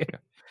don't care.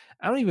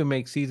 I don't even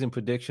make season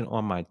prediction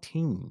on my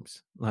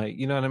teams. Like,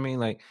 you know what I mean?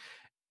 Like,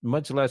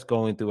 much less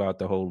going throughout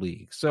the whole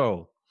league.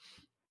 So,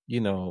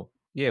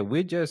 yeah,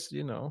 we're just,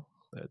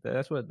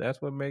 that's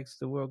what makes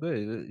the world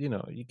good.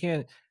 You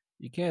can't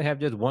have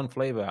just one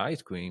flavor of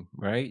ice cream,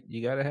 right?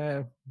 You got to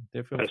have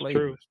different That's true.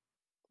 flavors.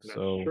 That's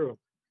So, true.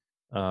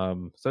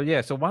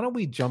 so why don't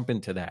we jump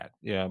into that?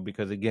 Yeah,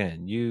 because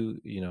again,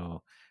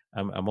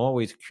 I'm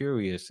always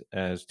curious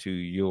as to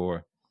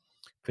your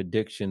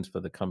predictions for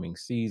the coming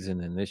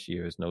season, and this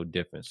year is no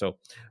different. So,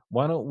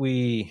 why don't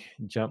we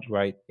jump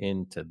right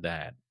into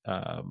that?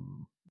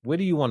 Where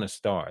do you want to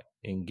start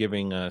in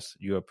giving us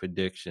your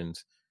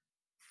predictions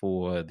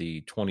for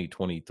the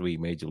 2023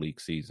 Major League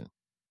season?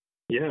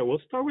 Yeah, we'll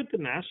start with the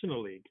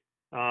National League.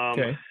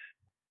 Okay.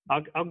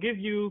 I'll give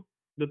you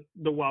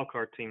the wild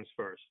card teams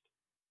first.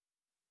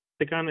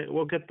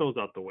 We'll get those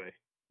out the way.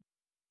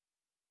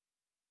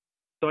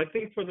 So I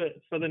think for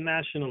the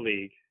National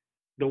League,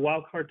 the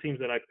wild card teams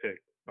that I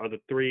picked are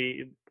the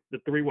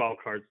three wild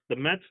cards: the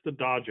Mets, the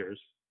Dodgers,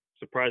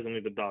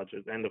 surprisingly the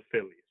Dodgers, and the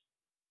Phillies.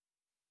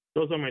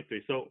 Those are my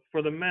three. So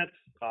for the Mets,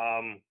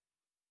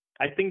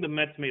 I think the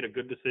Mets made a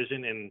good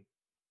decision in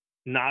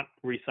not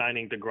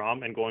re-signing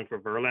DeGrom and going for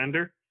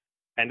Verlander.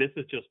 And this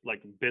is just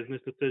like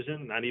business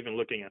decision, not even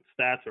looking at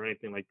stats or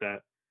anything like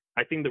that.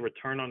 I think the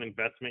return on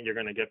investment you're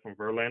going to get from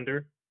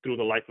Verlander through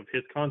the life of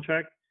his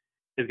contract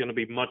is going to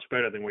be much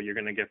better than what you're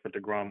going to get for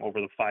DeGrom over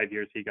the 5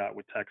 years he got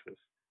with Texas.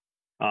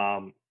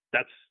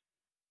 That's,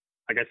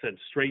 like I said,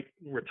 straight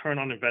return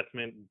on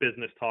investment,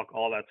 business talk,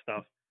 all that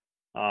stuff.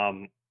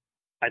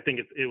 I think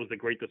it was a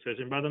great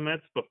decision by the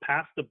Mets. But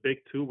past the big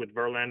two with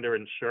Verlander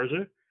and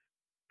Scherzer,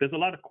 there's a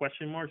lot of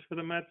question marks for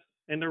the Mets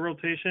in their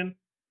rotation.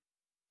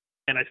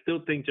 And I still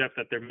think, Jeff,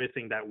 that they're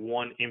missing that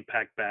one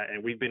impact bat.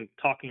 And we've been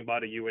talking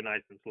about it, you and I,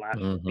 since last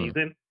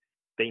season.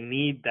 They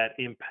need that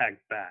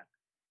impact bat.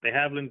 They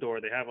have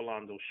Lindor, they have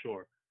Alonso,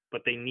 sure.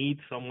 But they need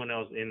someone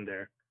else in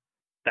there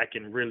that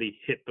can really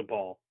hit the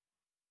ball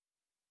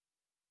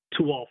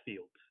to all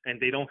fields. And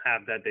they don't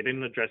have that. They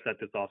didn't address that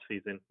this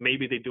offseason.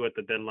 Maybe they do at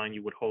the deadline,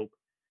 you would hope.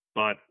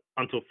 But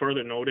until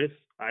further notice,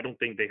 I don't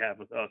think they have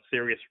a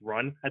serious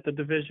run at the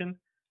division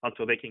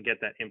until they can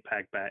get that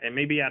impact bat and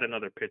maybe add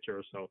another pitcher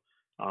or so.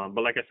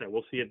 But like I said,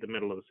 we'll see at the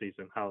middle of the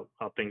season how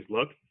things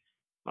look.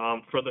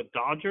 For the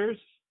Dodgers,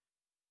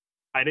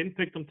 I didn't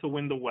pick them to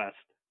win the West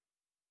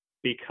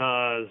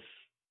because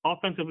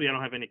offensively, I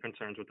don't have any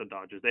concerns with the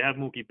Dodgers. They have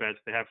Mookie Betts.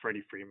 They have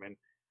Freddie Freeman.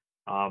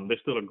 They're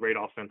still a great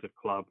offensive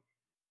club.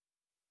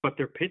 But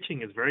their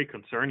pitching is very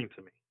concerning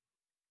to me.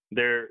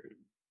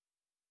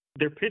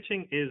 Their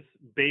pitching is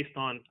based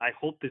on, I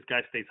hope this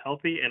guy stays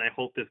healthy and I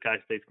hope this guy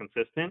stays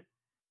consistent.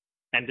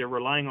 And they're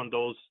relying on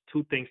those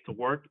two things to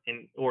work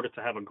in order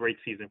to have a great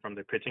season from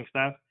their pitching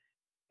staff.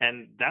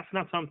 And that's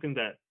not something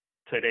that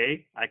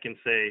today I can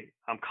say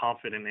I'm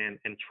confident in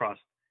and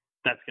trust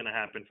that's going to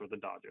happen for the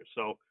Dodgers.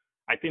 So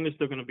I think they're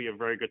still going to be a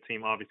very good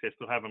team. Obviously, I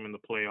still have them in the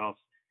playoffs.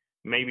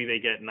 Maybe they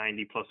get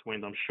 90-plus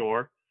wins, I'm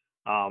sure.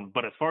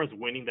 But as far as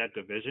winning that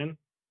division,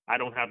 I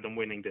don't have them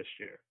winning this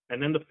year.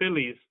 And then the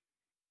Phillies,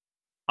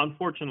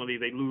 unfortunately,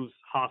 they lose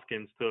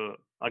Hoskins to,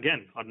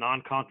 again, a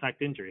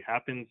non-contact injury.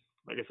 Happens,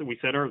 like I said, we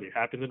said earlier,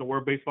 happens in the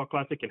World Baseball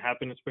Classic, can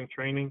happen in spring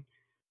training,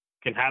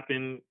 can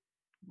happen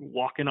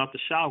walking out the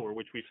shower,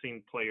 which we've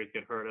seen players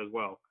get hurt as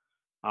well.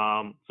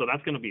 So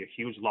that's going to be a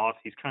huge loss.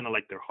 He's kind of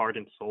like their heart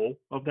and soul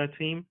of that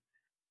team.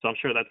 So I'm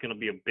sure that's going to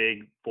be a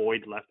big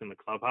void left in the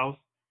clubhouse.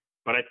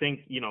 But I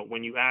think,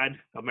 when you add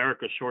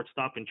America's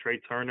shortstop and Trey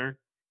Turner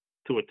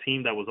to a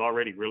team that was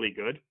already really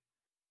good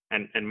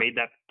and made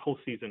that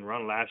postseason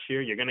run last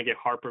year, you're going to get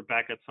Harper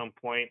back at some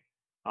point.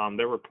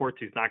 There are reports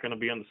he's not going to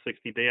be on the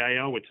 60-day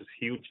IL, which is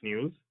huge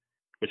news,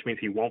 which means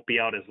he won't be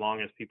out as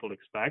long as people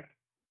expect.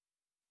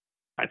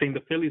 I think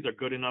the Phillies are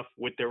good enough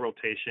with their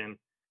rotation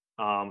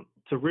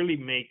to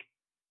really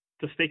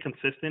to stay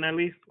consistent at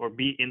least, or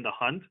be in the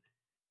hunt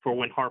for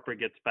when Harper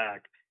gets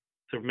back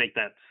to make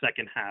that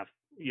second half,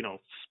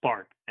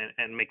 spark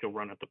and make a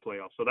run at the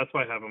playoffs. So that's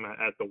why I have him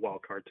at the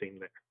wild card team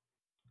there.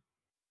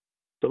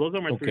 So those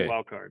are my three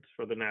wild cards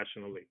for the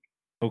National League.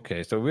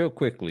 Okay, so real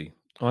quickly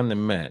on the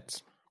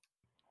Mets,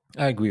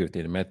 I agree with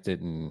you. The Mets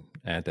didn't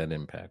add that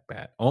impact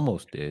bat.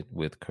 Almost did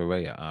with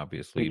Correa,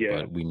 obviously,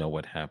 but we know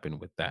what happened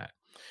with that.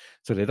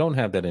 So they don't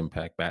have that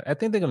impact bat. I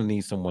think they're going to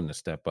need someone to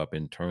step up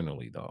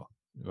internally, though,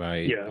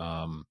 right?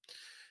 Yeah.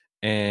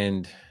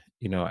 And,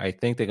 I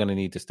think they're going to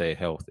need to stay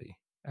healthy.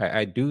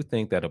 I do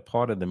think that a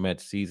part of the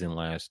Mets season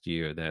last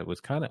year that was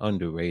kind of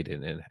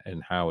underrated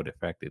and how it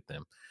affected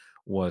them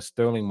was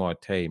Sterling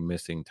Marte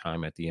missing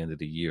time at the end of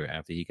the year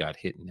after he got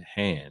hit in the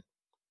hand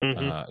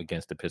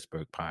against the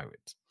Pittsburgh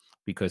Pirates,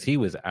 because he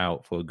was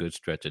out for a good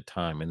stretch of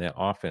time and their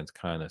offense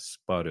kind of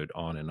sputtered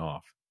on and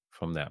off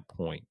from that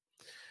point.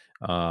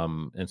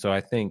 And so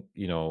I think,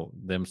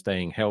 them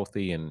staying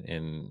healthy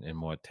and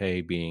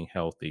Marte being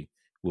healthy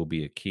will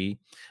be a key.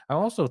 I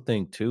also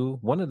think too,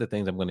 one of the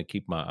things I'm going to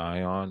keep my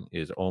eye on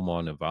is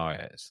Omar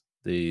Narvaez,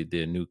 the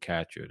new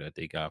catcher that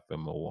they got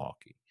from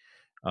Milwaukee.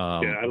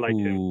 I like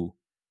him.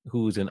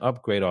 Who's an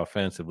upgrade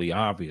offensively,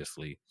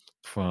 obviously,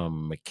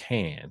 from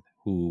McCann,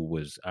 who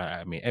was,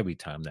 every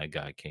time that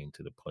guy came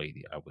to the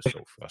plate, I was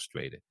so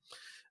frustrated.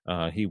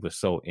 He was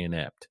so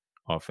inept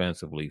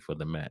offensively for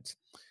the Mets.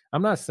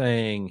 I'm not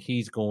saying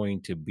he's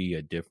going to be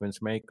a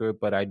difference maker,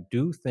 but I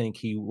do think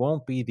he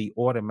won't be the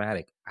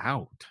automatic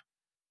out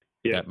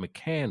that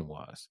McCann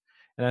was.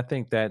 And I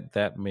think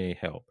that may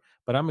help.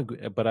 But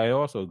I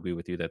also agree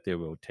with you that their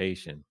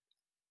rotation,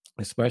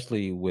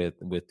 especially with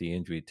the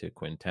injury to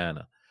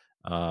Quintana,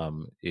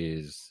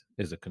 is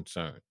a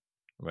concern,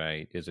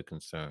 right? Is a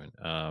concern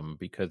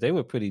because they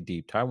were pretty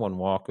deep. Taijuan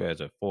Walker as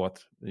a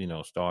fourth,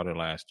 starter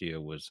last year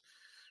was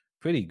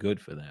pretty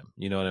good for them.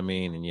 You know what I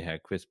mean? And you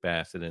had Chris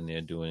Bassett in there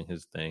doing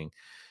his thing,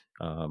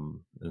 and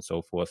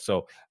so forth.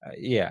 So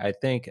I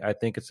think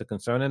it's a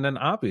concern. And then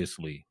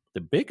obviously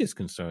the biggest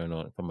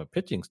concern from a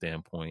pitching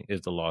standpoint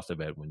is the loss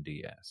of Edwin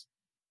Diaz.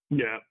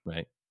 Yeah.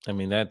 Right. I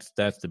mean, that's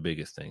the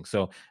biggest thing.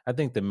 So I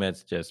think the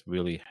Mets just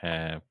really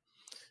have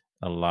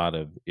a lot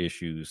of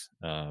issues,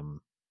 a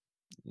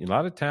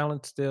lot of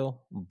talent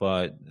still,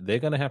 but they're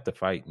going to have to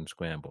fight and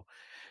scramble.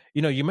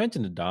 You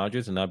mentioned the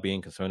Dodgers and not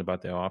being concerned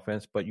about their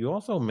offense, but you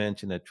also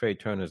mentioned that Trey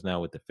Turner is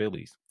now with the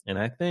Phillies. And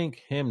I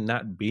think him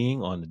not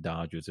being on the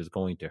Dodgers is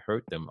going to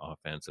hurt them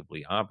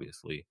offensively,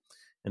 obviously.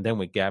 And then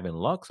with Gavin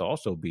Lux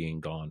also being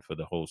gone for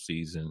the whole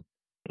season,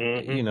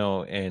 and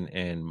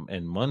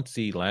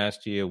Muncy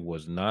last year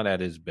was not at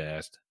his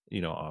best,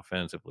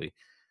 offensively.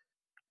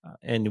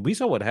 And we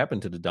saw what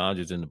happened to the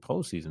Dodgers in the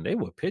postseason. They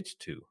were pitched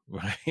to,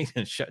 right,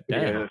 and shut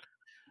down.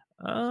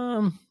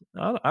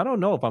 I don't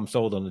know if I'm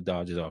sold on the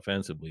Dodgers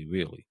offensively,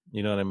 really.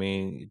 You know what I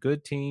mean?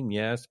 Good team,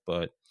 yes,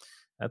 but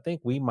I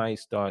think we might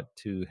start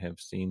to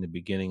have seen the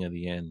beginning of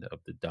the end of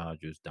the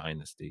Dodgers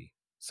dynasty,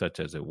 such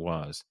as it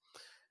was.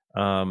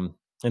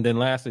 And then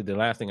lastly, the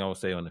last thing I will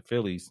say on the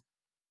Phillies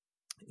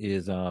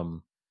is,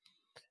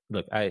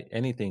 look,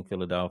 anything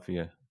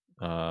Philadelphia,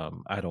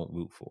 I don't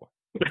root for.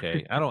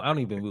 Okay, I don't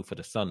even root for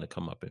the sun to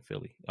come up in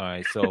Philly. All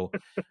right, so,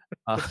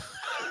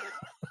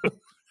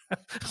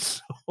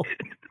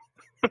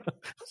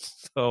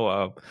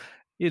 so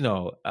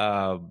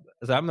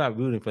I'm not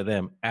rooting for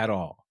them at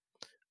all.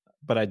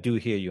 But I do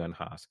hear you on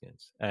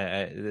Hoskins.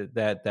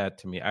 That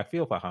to me, I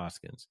feel for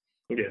Hoskins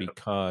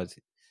because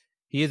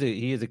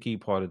he is a key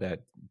part of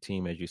that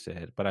team, as you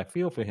said. But I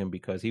feel for him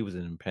because he was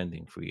an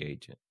impending free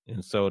agent,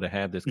 and so to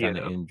have this kind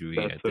of injury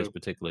at this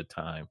particular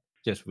time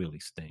just really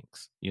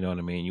stinks. You know what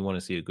I mean? You want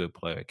to see a good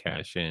player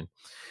cash in,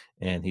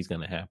 and he's going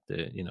to have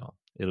to,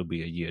 it'll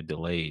be a year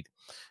delayed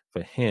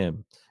for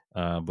him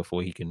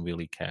before he can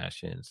really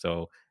cash in.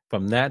 So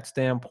from that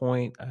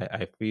standpoint,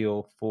 I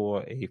feel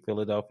for a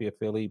Philadelphia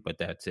Philly, but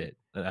that's it.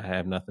 I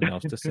have nothing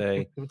else to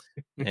say.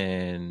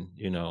 And,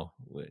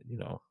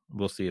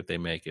 we'll see if they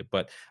make it.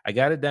 But I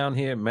got it down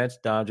here, Mets,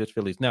 Dodgers,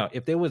 Phillies. Now,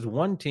 if there was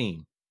one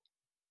team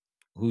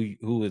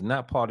who is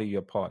not part of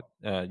your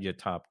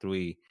top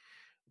three,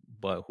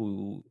 but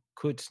who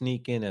could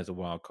sneak in as a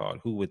wild card,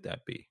 who would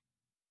that be?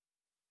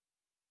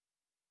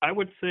 I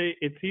would say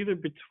it's either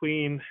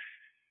between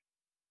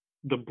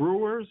the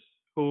Brewers,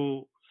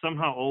 who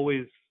somehow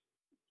always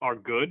are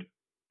good,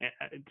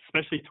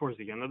 especially towards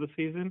the end of the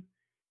season,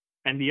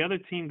 and the other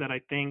team that I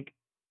think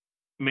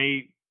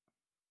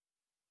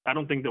I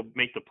don't think they'll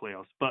make the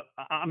playoffs, but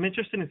I'm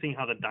interested in seeing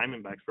how the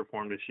Diamondbacks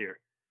perform this year.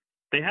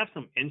 They have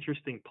some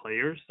interesting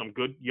players, some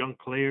good young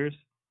players.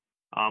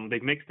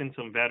 They've mixed in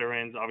some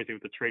veterans, obviously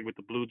with the trade with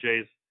the Blue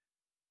Jays.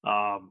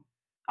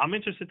 I'm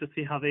interested to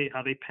see how they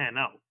pan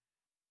out.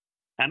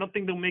 I don't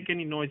think they'll make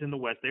any noise in the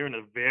West. They're in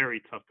a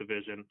very tough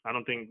division. I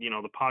don't think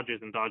the Padres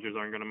and Dodgers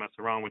aren't going to mess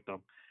around with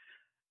them.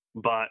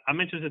 But I'm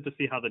interested to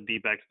see how the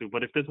D-backs do.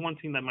 But if there's one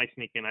team that might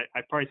sneak in,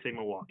 I'd probably say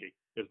Milwaukee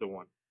is the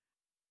one.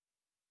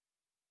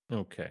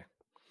 Okay.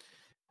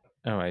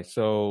 All right.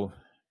 So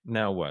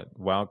now what?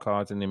 Wild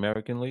cards in the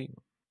American League?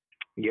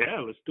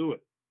 Yeah, let's do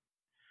it.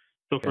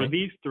 So for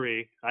these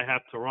three, I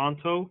have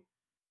Toronto,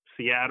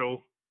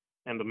 Seattle,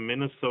 and the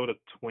Minnesota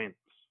Twins.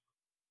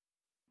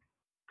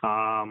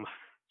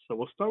 So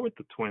we'll start with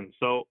the Twins.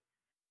 So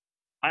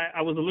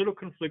I was a little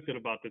conflicted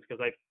about this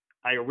because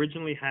I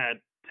originally had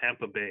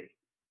Tampa Bay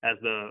as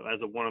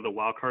one of the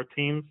wild card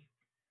teams,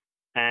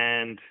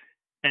 and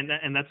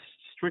that's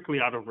strictly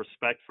out of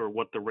respect for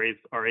what the Rays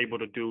are able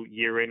to do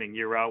year in and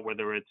year out,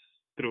 whether it's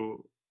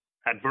through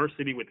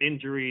adversity with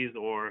injuries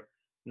or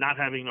not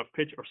having enough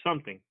pitch or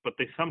something, but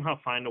they somehow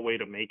find a way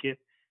to make it.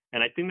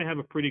 And I think they have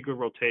a pretty good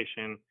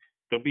rotation.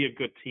 They'll be a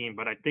good team,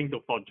 but I think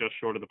they'll fall just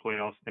short of the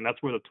playoffs, and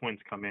that's where the Twins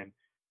come in.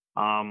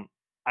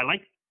 I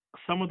like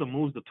some of the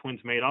moves the Twins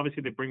made.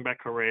 Obviously, they bring back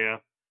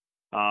Correa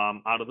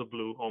out of the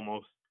blue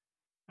almost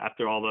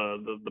after all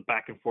the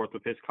back and forth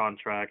with his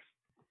contracts.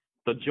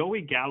 The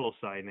Joey Gallo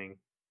signing.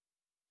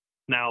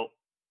 Now,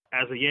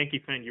 as a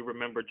Yankee fan, you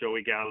remember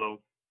Joey Gallo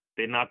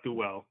did not do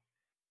well.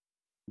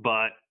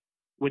 But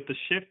with the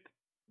shift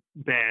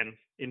ban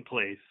in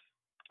place,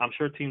 I'm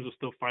sure teams will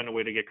still find a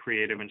way to get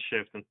creative and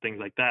shift and things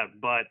like that.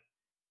 But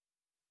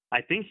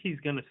I think he's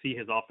going to see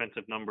his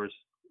offensive numbers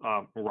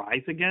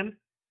rise again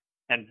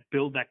and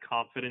build that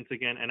confidence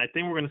again. And I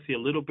think we're going to see a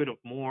little bit of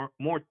more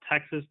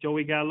Texas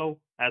Joey Gallo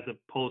as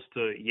opposed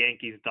to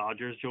Yankees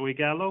Dodgers Joey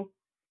Gallo.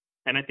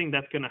 And I think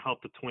that's going to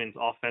help the Twins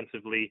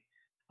offensively.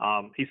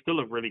 He's still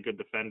a really good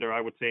defender, I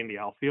would say, in the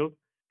outfield.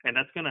 And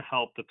that's going to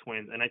help the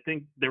Twins. And I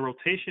think their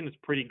rotation is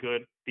pretty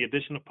good. The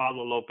addition of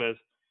Pablo Lopez,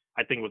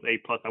 I think, was A+.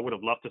 I would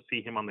have loved to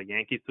see him on the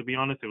Yankees, to be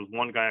honest. It was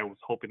one guy I was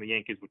hoping the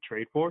Yankees would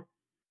trade for.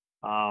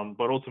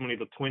 But ultimately,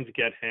 the Twins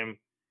get him.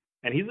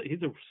 And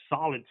he's a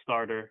solid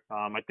starter.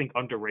 I think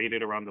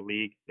underrated around the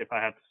league, if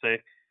I have to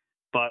say.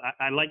 But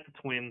I like the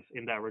Twins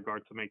in that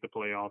regard to make the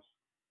playoffs.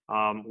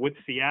 With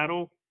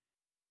Seattle,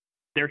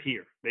 they're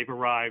here. They've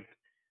arrived.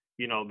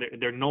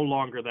 They're no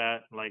longer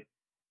that like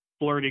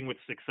flirting with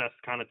success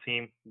kind of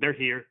team. They're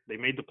here. They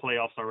made the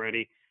playoffs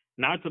already.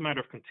 Now it's a matter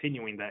of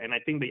continuing that. And I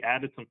think they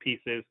added some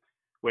pieces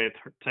with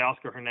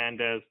Teoscar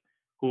Hernandez,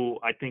 who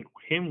I think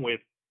him with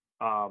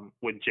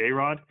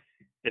J-Rod,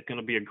 it's going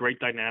to be a great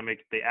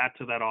dynamic. They add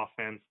to that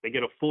offense. They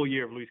get a full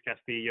year of Luis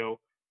Castillo.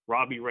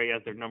 Robbie Ray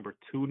as their number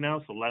 2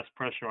 now, so less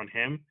pressure on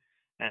him.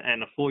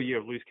 And a full year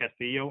of Luis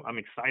Castillo. I'm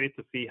excited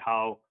to see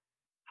how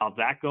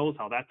that goes,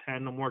 how that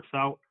tandem works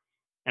out.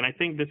 And I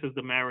think this is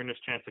the Mariners'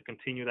 chance to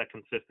continue that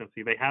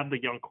consistency. They have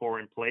the young core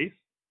in place,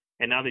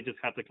 and now they just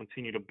have to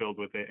continue to build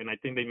with it. And I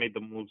think they made the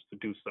moves to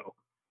do so.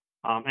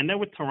 And then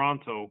with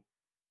Toronto,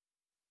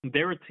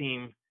 they're a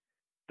team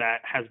that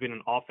has been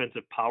an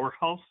offensive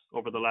powerhouse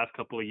over the last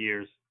couple of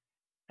years.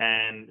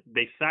 And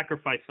they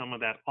sacrificed some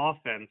of that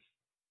offense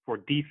for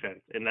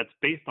defense. And that's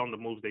based on the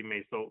moves they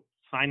made. So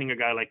signing a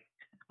guy like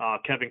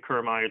Kevin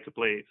Kiermaier to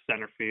play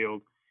center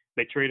field.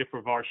 They traded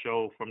for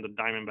Varsho from the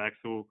Diamondbacks,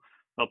 who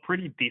a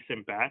pretty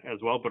decent bat as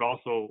well, but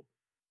also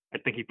I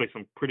think he plays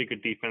some pretty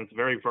good defense.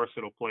 Very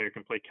versatile player,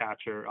 can play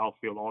catcher,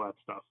 outfield, all that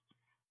stuff.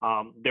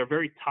 They're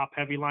very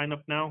top-heavy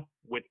lineup now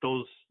with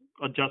those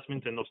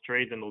adjustments and those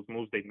trades and those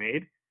moves they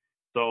made.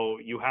 So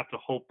you have to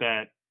hope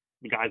that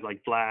guys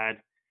like Vlad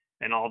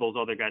and all those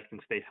other guys can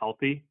stay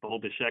healthy. Bo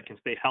Bichette can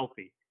stay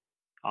healthy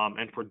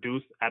and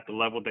produce at the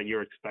level that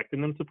you're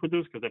expecting them to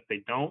produce. Because if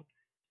they don't,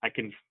 I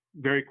can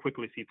very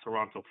quickly see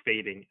Toronto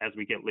fading as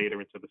we get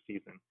later into the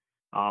season.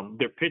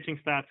 Their pitching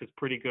stats is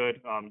pretty good.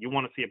 You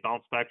want to see a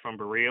bounce back from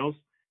Barrios.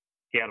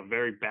 He had a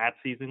very bad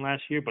season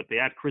last year, but they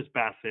had Chris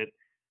Bassett,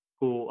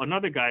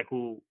 another guy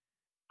who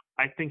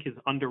I think is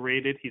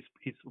underrated. He's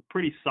a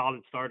pretty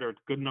solid starter,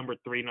 good number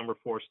 3, number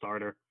 4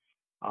 starter.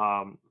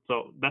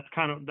 So that's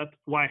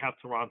why I have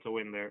Toronto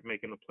in there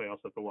making the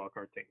playoffs as the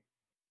wildcard team.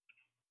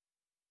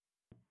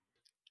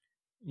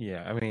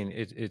 Yeah, I mean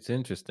it's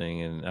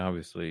interesting, and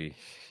obviously,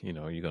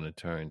 you're going to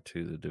turn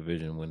to the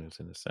division winners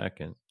in a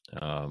second.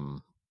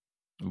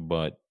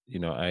 But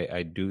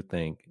I do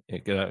think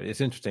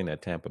it's interesting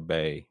that Tampa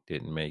Bay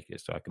didn't make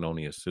it, so I can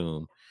only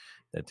assume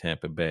that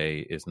Tampa Bay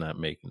is not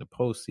making the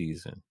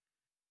postseason,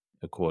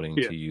 according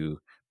to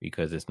you,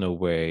 because there's no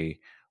way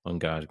on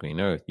God's green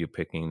earth you're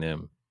picking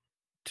them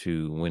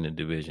to win a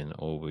division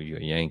over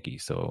your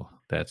Yankees. So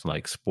that's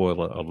like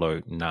spoiler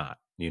alert, not.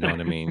 You know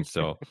what I mean?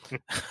 So,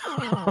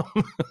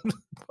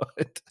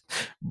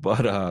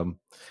 but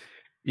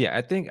yeah,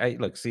 I think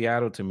look,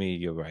 Seattle, to me,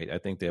 you're right. I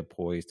think they're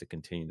poised to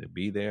continue to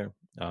be there.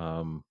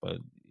 But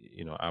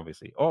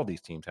obviously all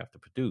these teams have to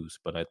produce,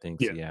 but I think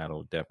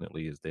Seattle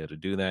definitely is there to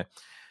do that.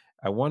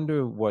 I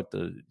wonder what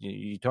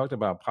you talked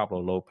about Pablo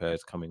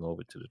Lopez coming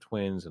over to the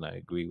Twins, and I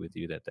agree with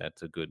you that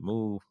that's a good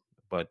move.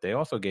 but they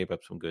also gave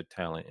up some good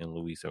talent in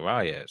Luis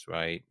Arias,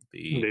 right?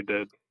 The They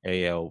did.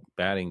 AL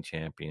batting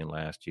champion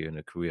last year and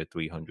a career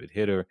 300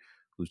 hitter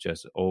who's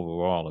just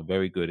overall a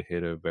very good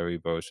hitter, very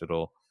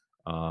versatile.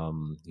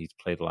 He's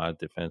played a lot of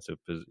defensive,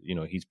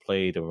 he's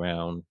played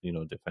around,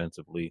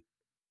 defensively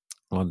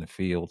on the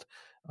field.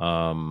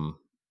 Um,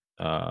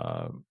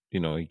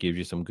 he gives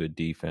you some good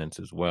defense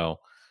as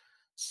well.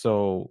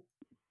 So,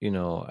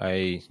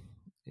 they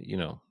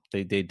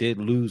did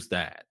lose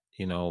that,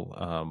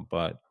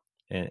 but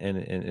and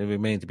it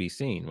remains to be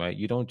seen, right?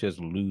 You don't just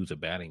lose a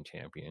batting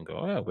champion and go,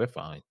 oh, we're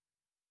fine.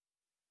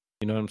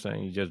 You know what I'm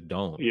saying? You just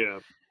don't. Yeah.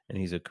 And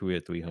he's a career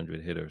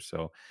 300 hitter.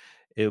 So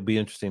it'll be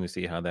interesting to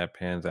see how that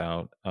pans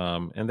out.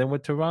 And then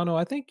with Toronto,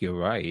 I think you're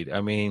right.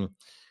 I mean,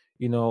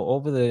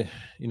 over the,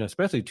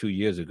 especially 2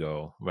 years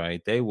ago,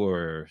 right? They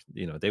were,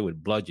 they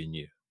would bludgeon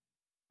you,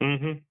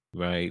 Mhm.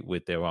 right,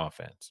 with their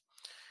offense.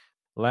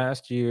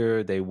 Last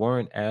year, they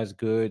weren't as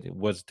good. It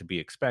was to be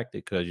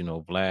expected because,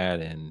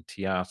 Vlad and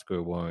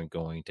Teoscar weren't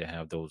going to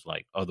have those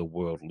like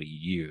otherworldly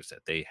years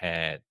that they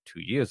had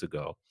 2 years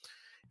ago.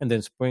 And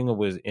then Springer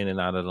was in and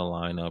out of the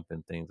lineup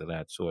and things of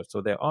that sort.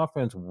 So their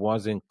offense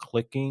wasn't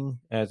clicking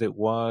as it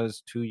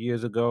was 2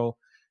 years ago.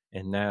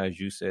 And now, as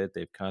you said,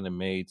 they've kind of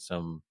made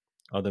some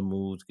other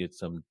moves, get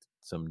some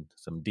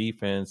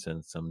defense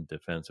and some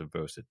defensive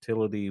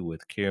versatility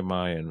with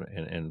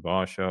Kiermaier and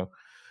Varsho.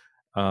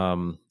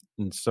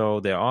 And so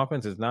their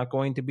offense is not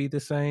going to be the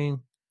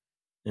same.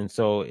 And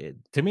so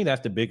to me,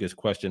 that's the biggest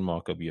question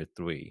mark of your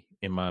three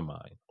in my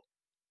mind.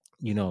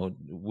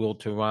 Will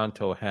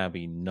Toronto have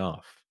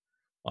enough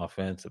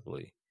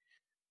offensively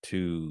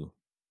to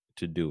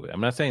do it? I'm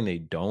not saying they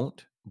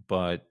don't,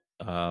 but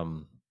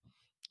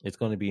it's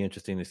going to be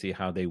interesting to see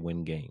how they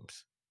win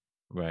games,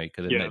 right?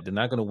 Because Yeah. they're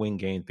not going to win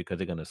games because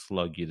they're going to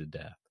slug you to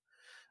death.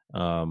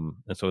 And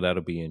so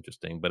that'll be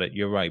interesting. But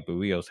you're right,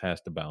 Barrios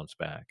has to bounce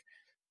back.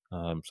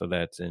 So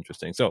that's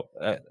interesting. So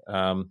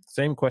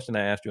same question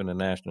I asked you in the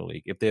National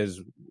League. If there's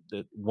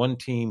one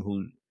team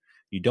who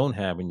you don't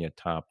have in your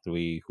top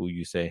three, who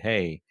you say,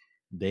 hey,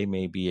 they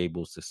may be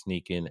able to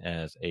sneak in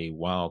as a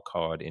wild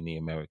card in the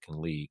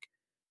American League,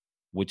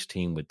 which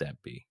team would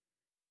that be?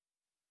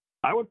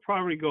 I would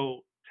probably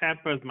go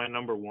Tampa as my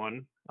number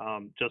one.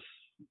 Just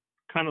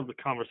kind of the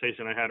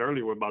conversation I had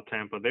earlier about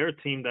Tampa. They're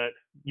a team that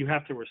you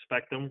have to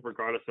respect them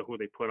regardless of who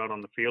they put out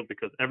on the field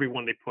because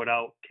everyone they put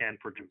out can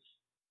produce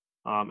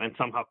and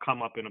somehow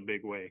come up in a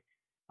big way.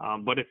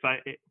 But if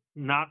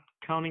not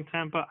counting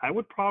Tampa, I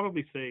would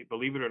probably say,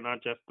 believe it or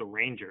not, just the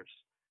Rangers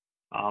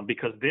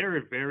because they're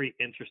a very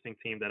interesting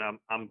team that I'm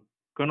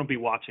going to be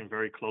watching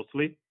very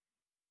closely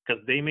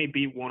because they may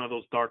be one of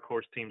those dark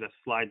horse teams that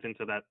slides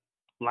into that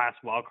last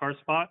wild card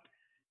spot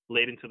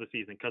late into the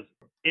season. Because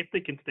if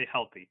they can stay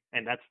healthy,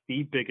 and that's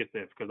the biggest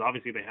if, because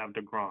obviously they have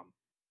DeGrom,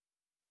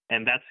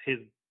 and that's his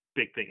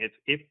big thing. It's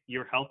if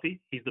you're healthy,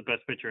 he's the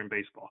best pitcher in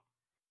baseball.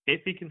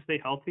 If he can stay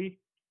healthy,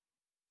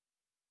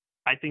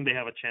 I think they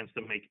have a chance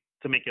to make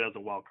it as a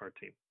wild card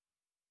team.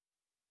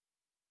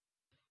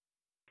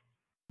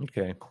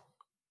 Okay.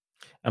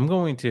 I'm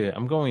going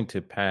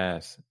to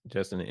pass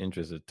just in the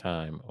interest of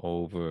time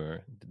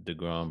over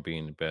DeGrom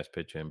being the best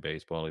pitcher in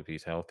baseball if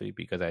he's healthy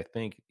because I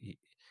think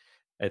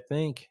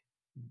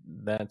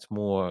that's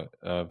more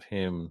of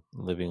him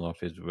living off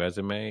his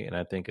resume, and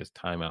I think it's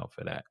time out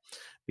for that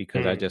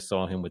because I just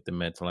saw him with the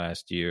Mets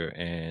last year,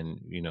 and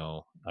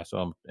I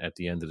saw him at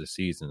the end of the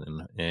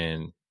season,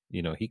 and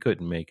he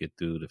couldn't make it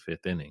through the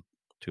fifth inning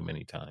too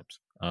many times.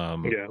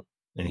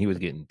 And he was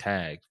getting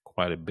tagged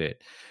quite a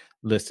bit.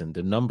 Listen,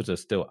 the numbers are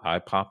still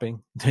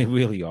eye-popping. They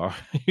really are.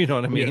 You know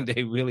what I mean? Yeah.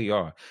 They really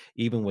are.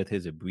 Even with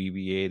his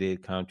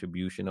abbreviated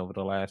contribution over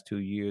the last 2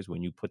 years,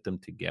 when you put them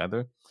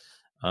together.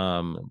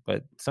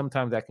 But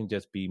sometimes that can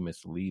just be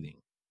misleading.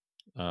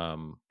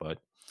 But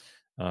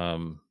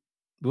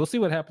we'll see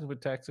what happens with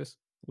Texas.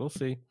 We'll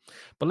see.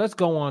 But let's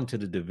go on to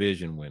the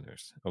division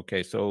winners.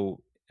 Okay,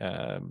 so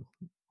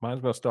might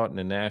as well start in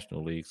the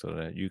National League so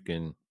that you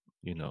can,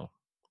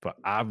 for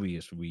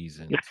obvious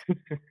reasons,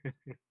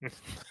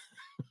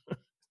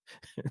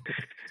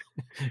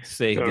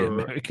 save the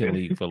American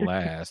League for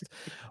last.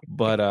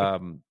 But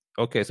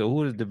okay, so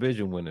who are the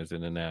division winners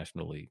in the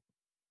National League?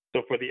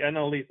 So for the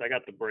NL East, I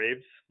got the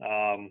Braves.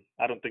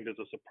 I don't think there's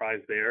a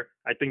surprise there.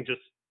 I think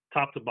just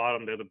top to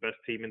bottom, they're the best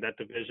team in that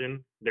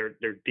division. They're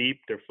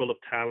deep. They're full of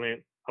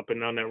talent up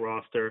and down that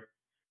roster.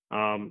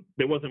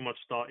 There wasn't much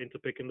thought into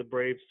picking the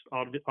Braves,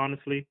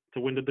 honestly, to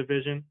win the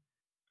division.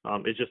 I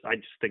just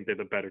think they're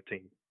the better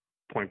team,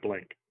 point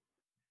blank.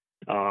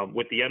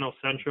 With the NL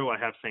Central, I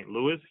have St.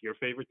 Louis, your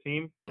favorite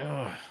team.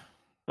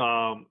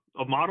 A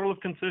model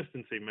of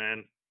consistency,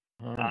 man.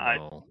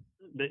 That's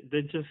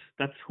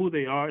who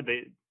they are.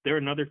 They're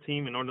another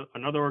team and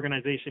another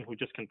organization who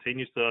just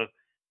continues to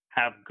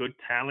have good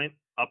talent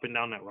up and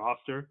down that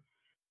roster.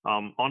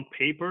 On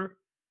paper,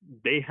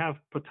 they have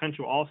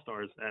potential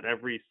all-stars at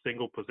every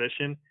single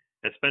position,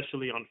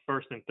 especially on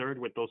first and third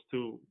with those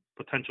two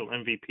potential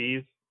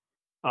MVPs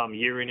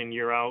year in and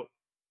year out.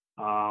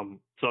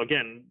 So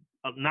again,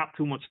 not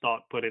too much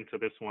thought put into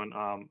this one.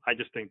 I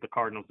just think the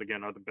Cardinals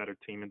again are the better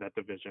team in that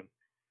division.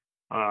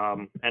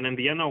 And in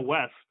the NL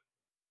West,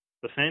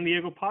 the San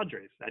Diego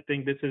Padres. I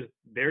think this is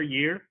their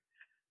year.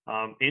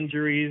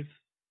 Injuries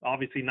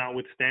obviously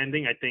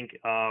notwithstanding, I think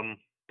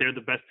they're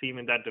the best team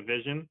in that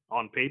division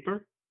on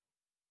paper.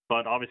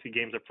 But obviously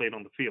games are played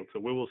on the field, so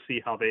we will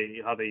see how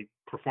they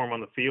perform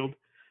on the field.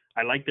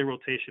 I like their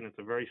rotation; it's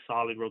a very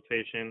solid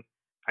rotation.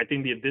 I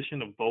think the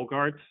addition of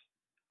Bogarts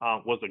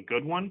was a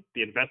good one.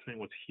 The investment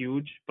was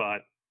huge,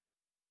 but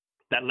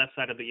that left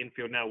side of the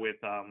infield now with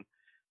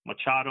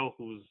Machado,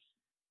 who's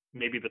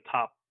maybe the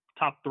top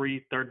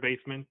three third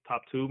baseman,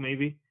 top two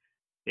maybe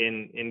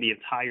in the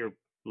entire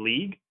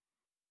league,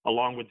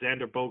 along with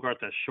Xander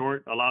Bogaerts at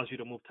short, allows you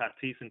to move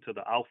Tatis into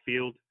the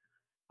outfield.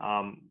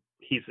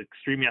 He's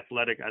extremely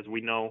athletic, as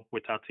we know,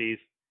 with Tatis.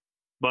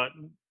 But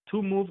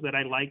two moves that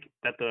I like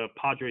that the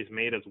Padres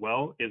made as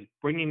well is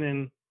bringing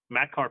in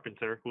Matt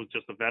Carpenter, who's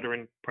just a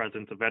veteran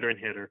presence, a veteran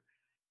hitter.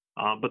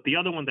 But the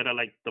other one that I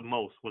liked the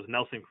most was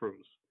Nelson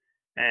Cruz.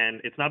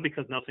 And it's not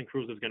because Nelson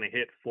Cruz is going to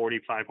hit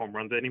 45 home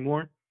runs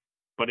anymore,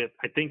 but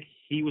I think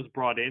he was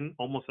brought in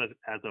almost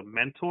as a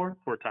mentor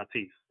for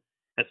Tatis,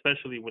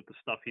 especially with the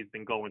stuff he's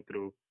been going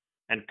through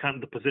and kind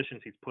of the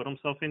positions he's put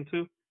himself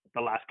into the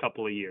last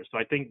couple of years. So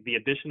I think the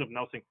addition of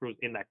Nelson Cruz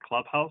in that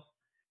clubhouse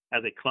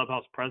as a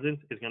clubhouse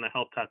presence is going to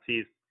help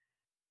Tatis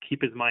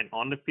keep his mind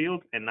on the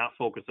field and not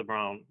focus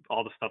around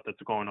all the stuff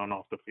that's going on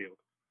off the field.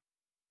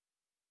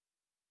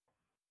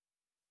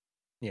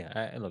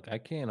 Yeah, look, I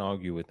can't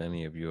argue with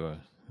any of your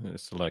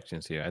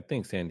selections here. I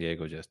think San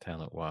Diego, just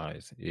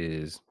talent-wise,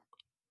 is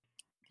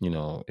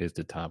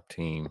the top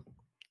team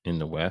in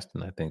the West,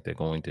 and I think they're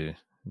going to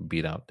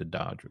beat out the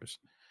Dodgers.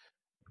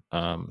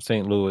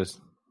 St. Louis,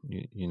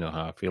 you know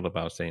how I feel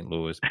about St.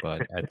 Louis,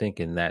 but I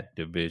think in that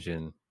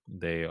division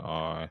they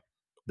are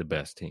the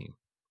best team,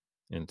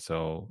 and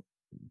so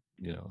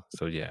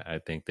yeah, I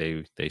think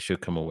they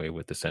should come away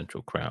with the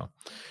Central Crown.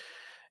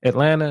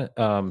 Atlanta,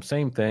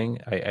 same thing.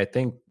 I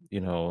think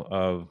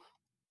of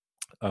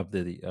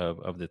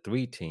the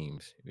three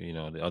teams,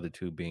 the other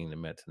two being the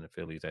Mets and the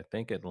Phillies, I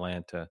think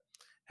Atlanta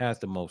has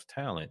the most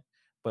talent.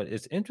 But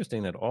it's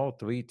interesting that all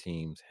three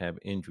teams have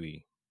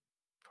injury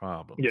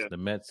problems. Yeah. The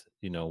Mets,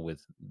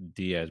 with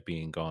Diaz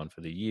being gone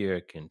for the year,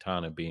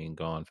 Quintana being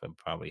gone for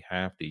probably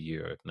half the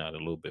year, if not a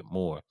little bit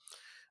more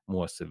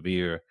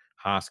severe.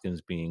 Hoskins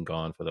being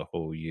gone for the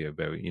whole year,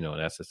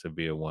 that's a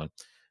severe one.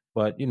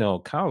 But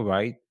Kyle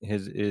Wright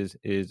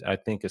is I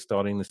think is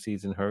starting the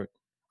season hurt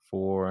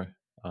for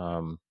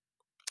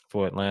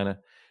Atlanta,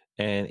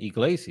 and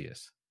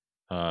Iglesias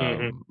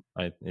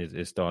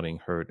is starting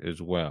hurt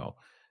as well.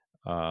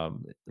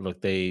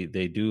 Look, they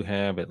do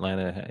have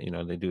Atlanta.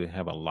 They do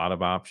have a lot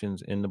of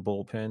options in the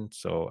bullpen,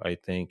 so I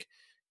think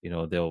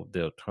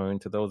they'll turn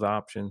to those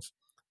options.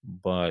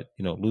 But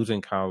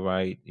losing Kyle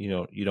Wright,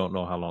 you don't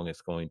know how long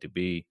it's going to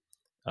be.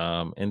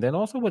 And then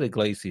also with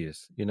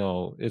Iglesias,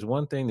 it's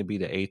one thing to be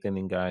the eighth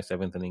inning guy,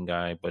 seventh inning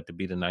guy, but to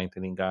be the ninth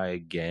inning guy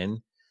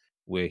again,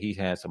 where he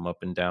had some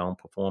up and down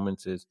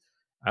performances,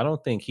 I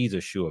don't think he's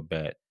a sure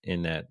bet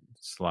in that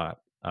slot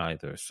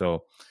either.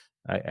 So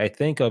I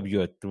think of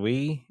your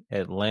three,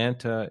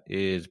 Atlanta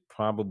is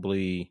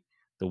probably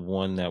the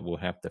one that will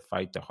have to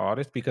fight the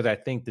hardest, because I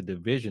think the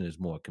division is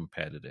more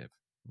competitive,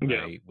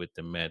 right? Yeah. With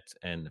the Mets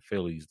and the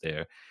Phillies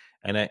there.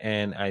 And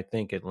I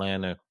think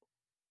Atlanta,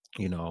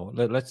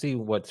 let's see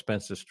what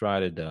Spencer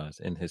Strider does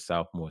in his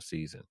sophomore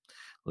season.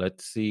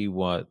 Let's see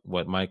what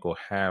Michael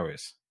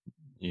Harris,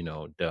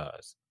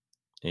 does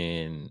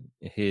in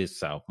his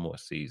sophomore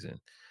season.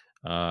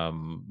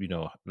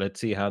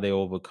 Let's see how they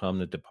overcome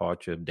the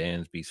departure of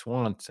Dansby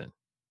Swanson,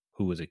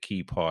 who was a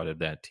key part of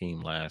that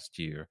team last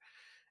year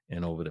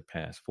and over the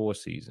past 4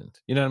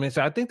 seasons. You know what I mean?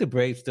 So I think the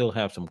Braves still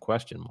have some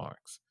question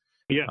marks.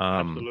 Yeah,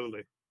 Um,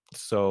 absolutely.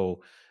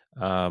 so,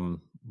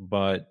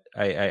 but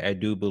I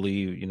do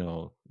believe,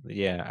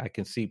 I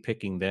can see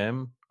picking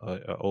them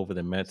over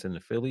the Mets and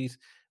the Phillies,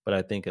 but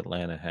I think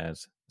Atlanta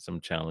has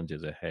some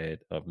challenges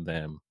ahead of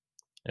them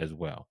as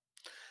well.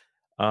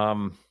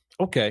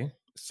 Okay,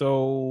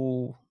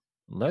 so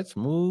let's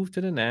move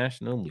to the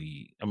National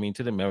League.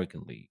 To the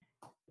American League.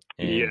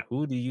 And Yeah.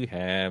 who do you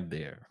have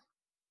there?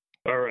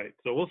 All right.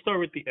 So we'll start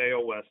with the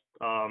AL West.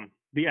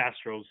 The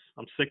Astros.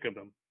 I'm sick of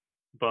them,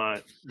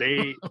 but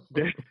they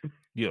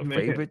Your man,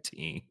 favorite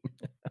team.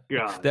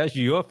 God. That's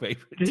your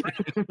favorite team.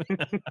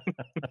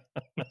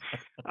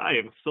 I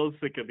am so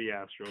sick of the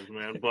Astros,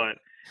 man. But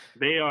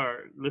they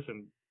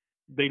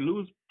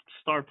lose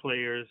star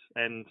players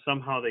and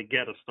somehow they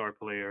get a star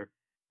player.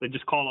 They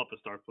just call up a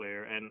star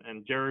player,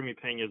 and Jeremy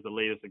Pena is the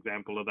latest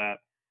example of that.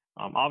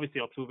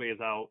 Obviously Altuve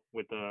is out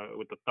with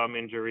the thumb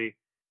injury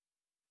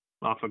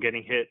for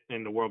getting hit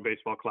in the World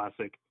Baseball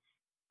Classic.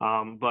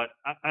 But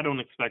I don't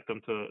expect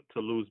them to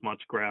lose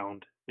much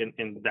ground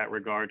in that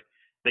regard.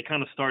 They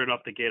kind of started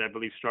off the gate, I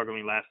believe,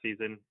 struggling last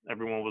season.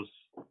 Everyone was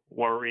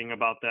worrying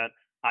about that.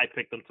 I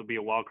picked them to be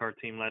a wild card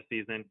team last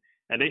season,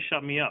 and they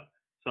shut me up.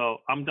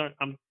 So I'm done.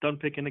 I'm done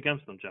picking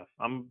against them, Jeff.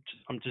 I'm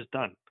just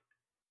done.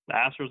 The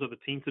Astros are the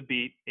team to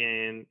beat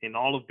in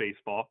all of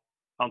baseball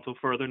until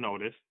further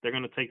notice. They're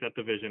going to take that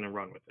division and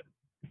run with it.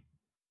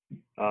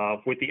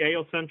 With the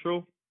AL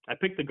Central, I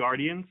picked the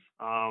Guardians.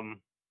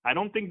 I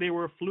don't think they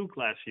were a fluke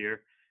last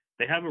year.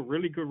 They have a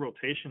really good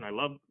rotation. I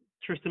love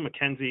Tristan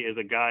McKenzie is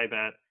a guy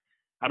that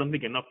I don't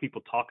think enough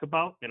people talk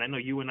about, and I know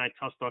you and I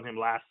touched on him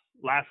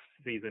last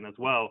season as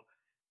well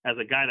as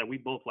a guy that we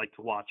both like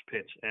to watch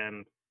pitch.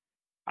 And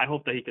I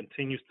hope that he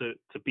continues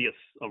to be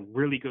a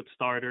really good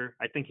starter.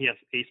 I think he has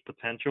ace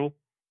potential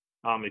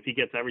if he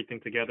gets everything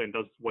together and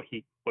does what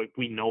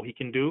we know he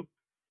can do.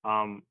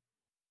 And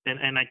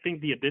I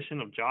think the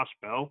addition of Josh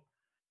Bell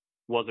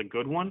was a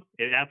good one.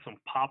 It adds some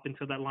pop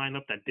into that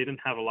lineup that didn't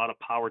have a lot of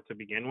power to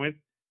begin with.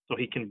 So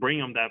he can bring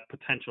him that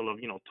potential of,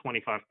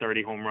 25,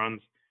 30 home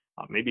runs,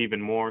 maybe even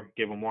more,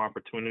 give him more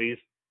opportunities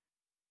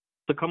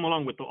to come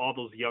along with all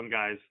those young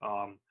guys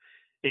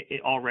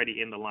already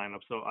in the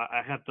lineup. So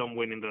I have them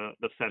winning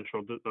the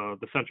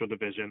Central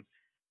Division.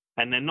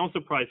 And then no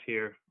surprise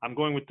here, I'm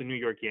going with the New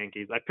York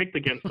Yankees. I picked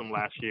against them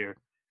last year.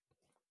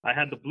 I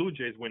had the Blue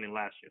Jays winning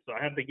last year. So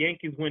I have the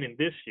Yankees winning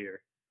this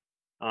year.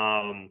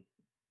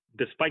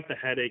 Despite the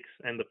headaches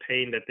and the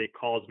pain that they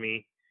caused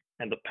me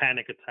and the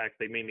panic attacks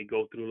they made me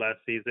go through last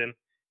season,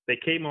 they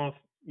came off,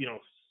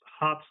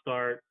 hot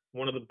start,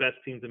 one of the best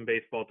teams in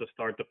baseball to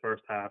start the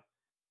first half.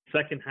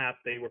 Second half,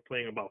 they were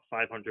playing about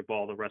 500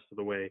 ball the rest of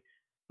the way,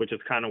 which is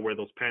kind of where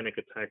those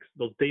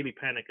daily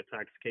panic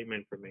attacks came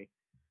in for me.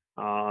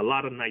 A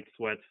lot of night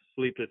sweats,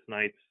 sleepless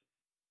nights.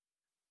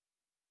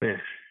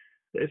 Man,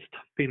 it's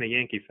tough being a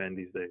Yankee fan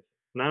these days.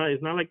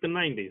 It's not like the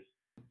 90s.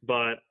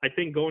 But I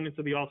think going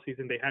into the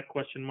offseason, they had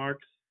question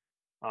marks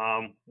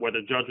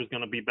whether Judge was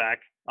going to be back.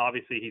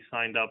 Obviously, he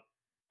signed up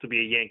to be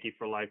a Yankee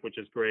for life, which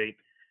is great.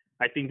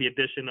 I think the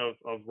addition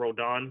of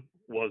Rodon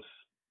was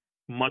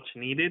much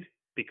needed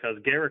because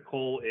Garrett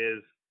Cole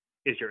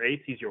is your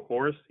ace. He's your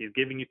horse. He's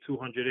giving you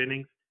 200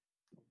 innings.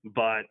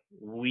 But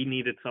we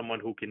needed someone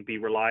who can be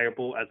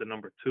reliable as a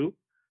number two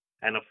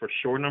and a for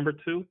sure number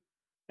two.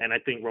 And I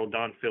think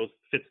Rodon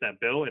fits that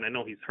bill. And I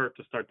know he's hurt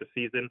to start the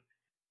season.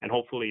 And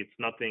hopefully it's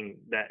nothing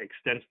that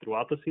extends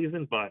throughout the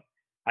season, but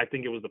I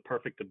think it was the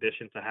perfect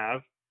addition to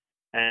have.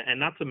 And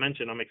not to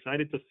mention, I'm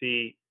excited to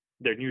see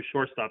their new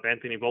shortstop,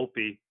 Anthony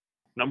Volpe,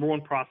 number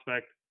one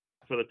prospect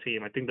for the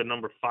team. I think the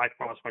number 5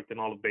 prospect in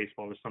all of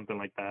baseball or something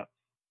like that.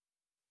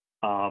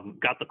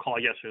 Got the call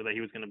yesterday that he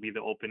was going to be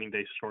the opening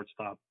day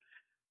shortstop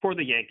for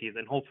the Yankees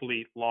and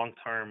hopefully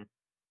long-term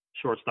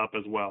shortstop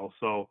as well.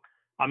 So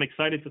I'm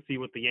excited to see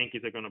what the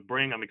Yankees are going to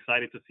bring. I'm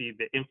excited to see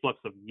the influx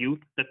of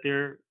youth that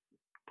they're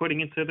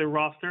putting into their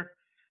roster,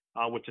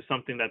 which is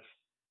something that's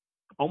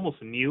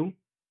almost new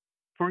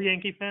for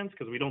Yankee fans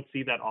because we don't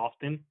see that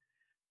often.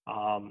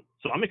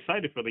 So I'm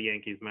excited for the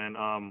Yankees,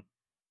 man.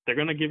 They're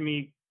going to give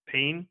me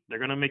pain. They're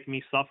going to make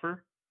me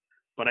suffer.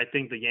 But I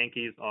think the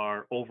Yankees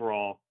are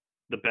overall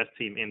the best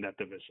team in that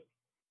division.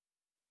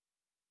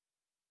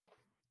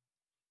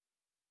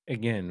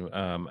 Again,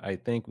 I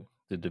think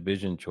the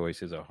division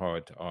choices are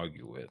hard to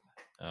argue with.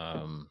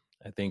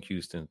 I think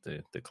Houston's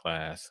the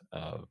class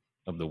of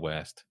the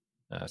West.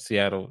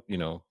 Seattle,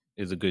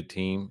 is a good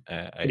team.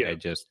 I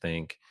just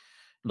think,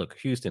 look,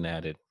 Houston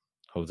added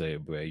Jose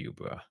Abreu,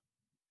 bro.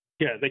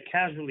 Yeah, they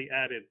casually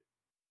added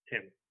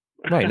him.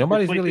 Right.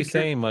 Nobody's really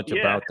saying much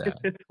about that.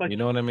 Like, you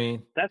know what I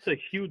mean? That's a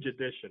huge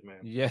addition, man.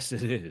 Yes,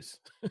 it is.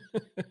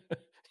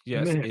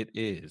 Yes, man. It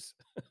is.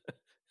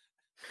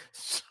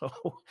 So,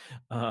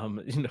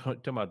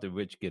 talking about the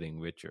rich getting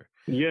richer.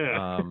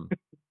 Yeah.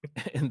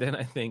 And then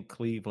I think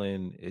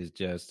Cleveland is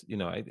just,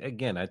 I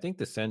think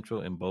the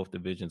Central in both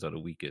divisions are the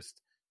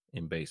weakest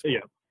in baseball.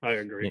 Yeah, I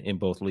agree. In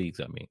both leagues,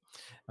 I mean.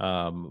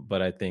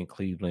 But I think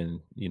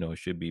Cleveland,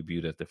 should be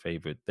viewed as the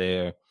favorite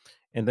there.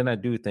 And then I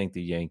do think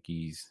the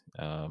Yankees,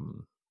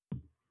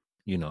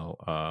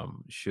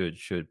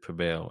 should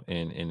prevail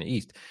in the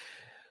East.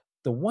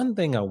 The one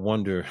thing I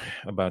wonder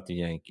about the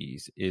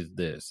Yankees is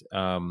this.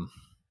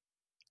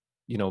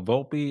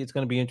 Volpe, it's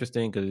going to be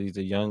interesting because he's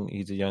a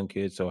young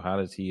kid. So how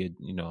does he,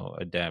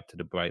 adapt to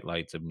the bright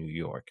lights of New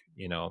York?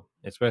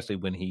 Especially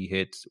when he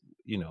hits,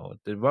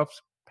 the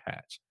rough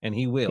patch, and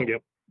he will.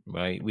 Yep.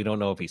 Right. We don't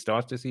know if he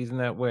starts the season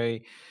that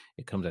way.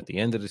 It comes at the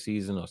end of the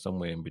season or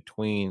somewhere in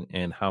between,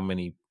 and how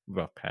many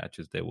rough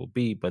patches there will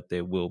be. But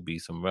there will be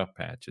some rough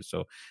patches.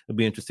 So it'll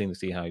be interesting to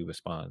see how he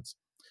responds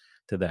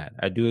to that.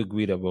 I do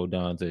agree that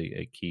Rodon's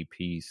a key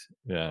piece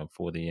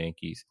for the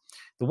Yankees.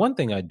 The one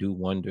thing I do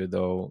wonder,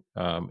 though,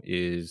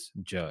 is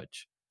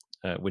Judge,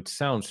 which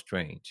sounds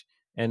strange.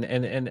 And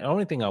the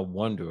only thing I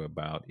wonder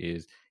about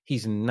is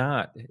he's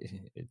not,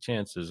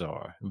 chances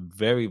are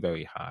very,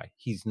 very high,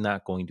 he's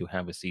not going to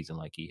have a season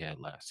like he had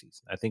last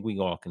season. I think we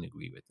all can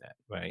agree with that,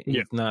 right?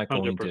 Yeah, he's not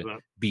going 100%. to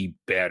be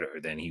better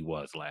than he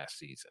was last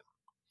season.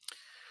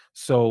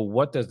 So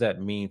what does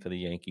that mean for the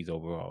Yankees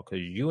overall?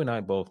 Because you and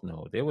I both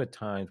know there were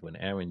times when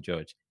Aaron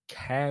Judge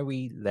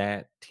carried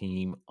that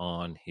team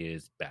on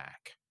his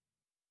back.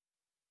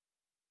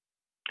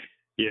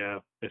 Yeah,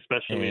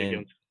 especially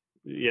against,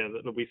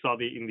 we saw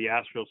in the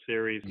Astros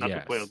series, not the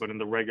playoffs, but in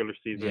the regular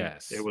season,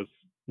 it was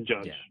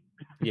Judge. Yeah.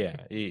 Yeah,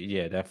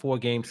 that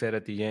 4-game set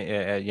at the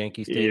at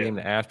Yankee Stadium.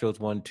 Yeah. The Astros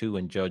won 2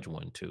 and Judge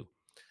won 2.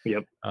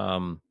 Yep.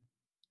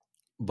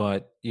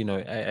 But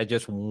I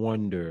just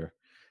wonder,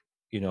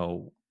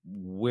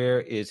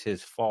 where is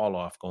his fall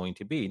off going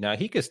to be? Now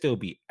he could still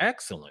be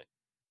excellent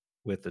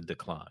with the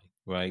decline,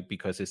 right?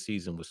 Because his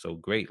season was so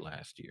great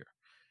last year.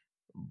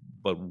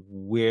 But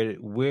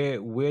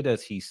where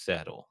does he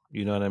settle?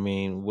 You know what I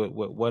mean?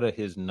 What are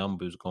his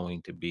numbers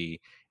going to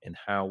be, and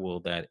how will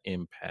that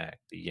impact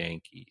the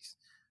Yankees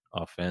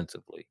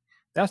offensively?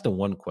 That's the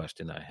one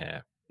question I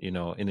have.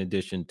 In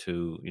addition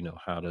to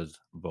how does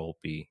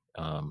Volpe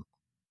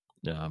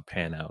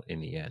pan out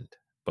in the end?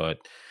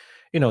 But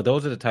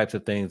those are the types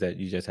of things that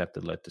you just have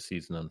to let the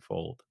season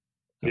unfold.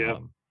 Yeah.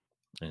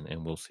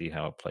 And we'll see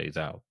how it plays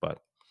out. But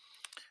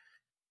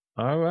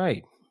all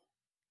right.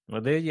 Well,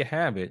 there you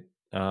have it.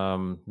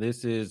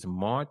 This is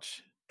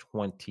March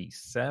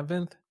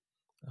 27th,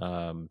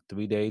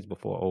 3 days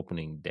before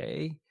opening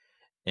day.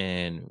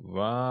 And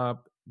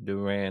Rob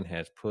Duran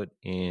has put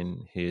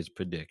in his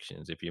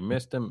predictions. If you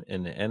missed them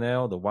in the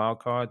NL, the wild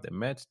card, the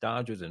Mets,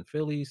 Dodgers, and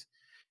Phillies.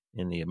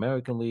 In the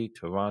American League,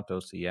 Toronto,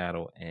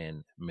 Seattle,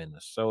 and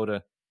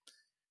Minnesota.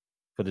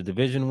 For the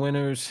division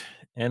winners,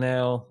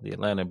 NL, the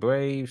Atlanta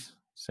Braves,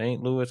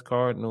 St. Louis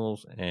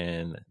Cardinals,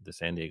 and the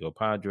San Diego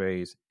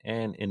Padres.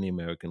 And in the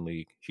American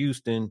League,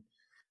 Houston,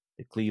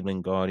 the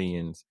Cleveland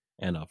Guardians,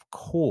 and of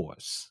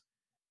course,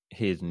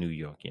 his New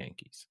York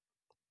Yankees.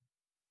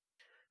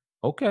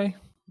 Okay.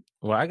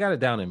 Well, I got it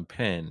down in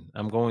pen.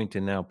 I'm going to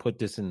now put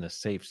this in the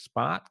safe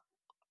spot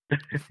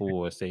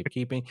for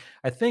safekeeping.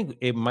 I think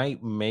it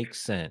might make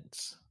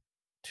sense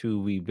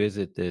to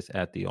revisit this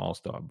at the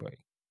All-Star break.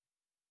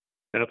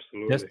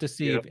 Absolutely. Just to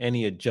see if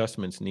any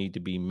adjustments need to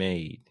be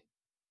made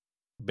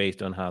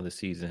based on how the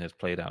season has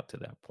played out to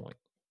that point.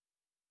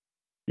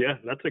 Yeah,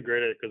 that's a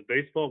great idea, because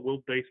baseball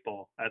will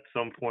baseball at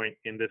some point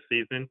in this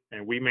season,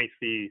 and we may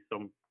see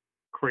some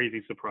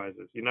crazy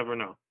surprises. You never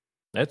know.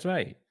 That's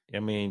right. I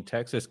mean,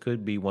 Texas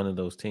could be one of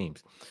those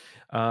teams.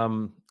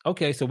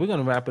 Okay, so we're going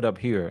to wrap it up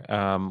here.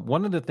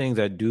 One of the things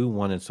I do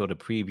want to sort of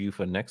preview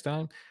for next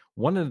time,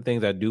 one of the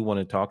things I do want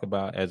to talk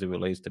about as it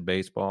relates to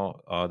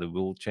baseball are the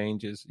rule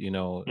changes,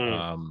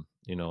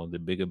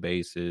 the bigger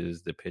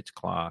bases, the pitch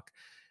clock,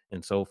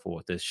 and so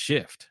forth, the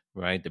shift,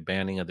 right? The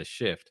banning of the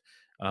shift.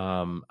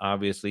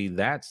 Obviously,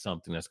 that's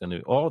something that's going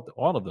to,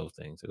 all of those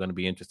things are going to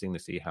be interesting to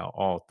see how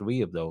all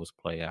three of those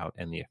play out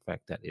and the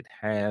effect that it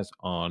has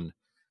on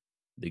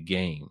the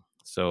game.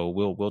 So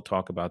we'll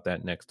talk about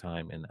that next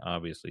time, and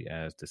obviously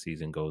as the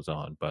season goes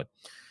on. But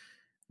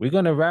we're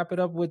gonna wrap it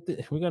up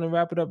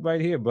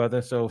right here,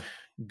 brother. So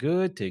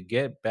good to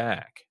get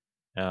back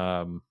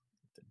in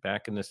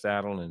the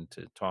saddle and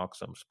to talk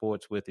some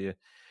sports with you,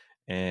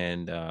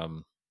 and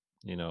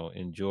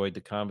enjoyed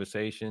the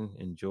conversation,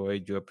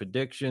 enjoyed your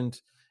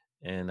predictions,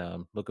 and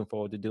looking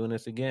forward to doing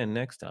this again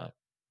next time.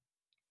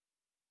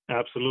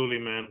 Absolutely,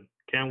 man.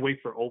 Can't wait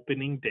for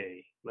opening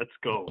day. Let's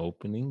go.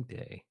 Opening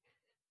day.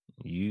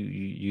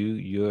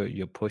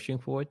 You're pushing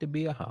for it to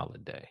be a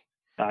holiday.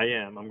 I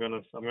am. I'm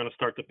gonna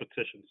start the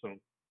petition soon.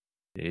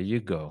 There you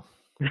go.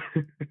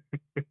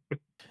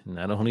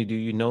 Not only do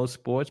you know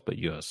sports, but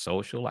you're a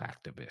social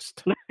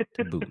activist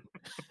to boot.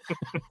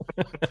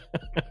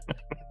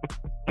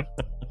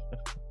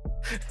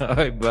 All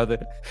right, brother.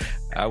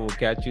 I will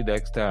catch you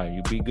next time.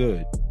 You be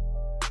good.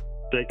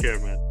 Take care,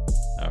 man.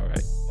 All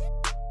right.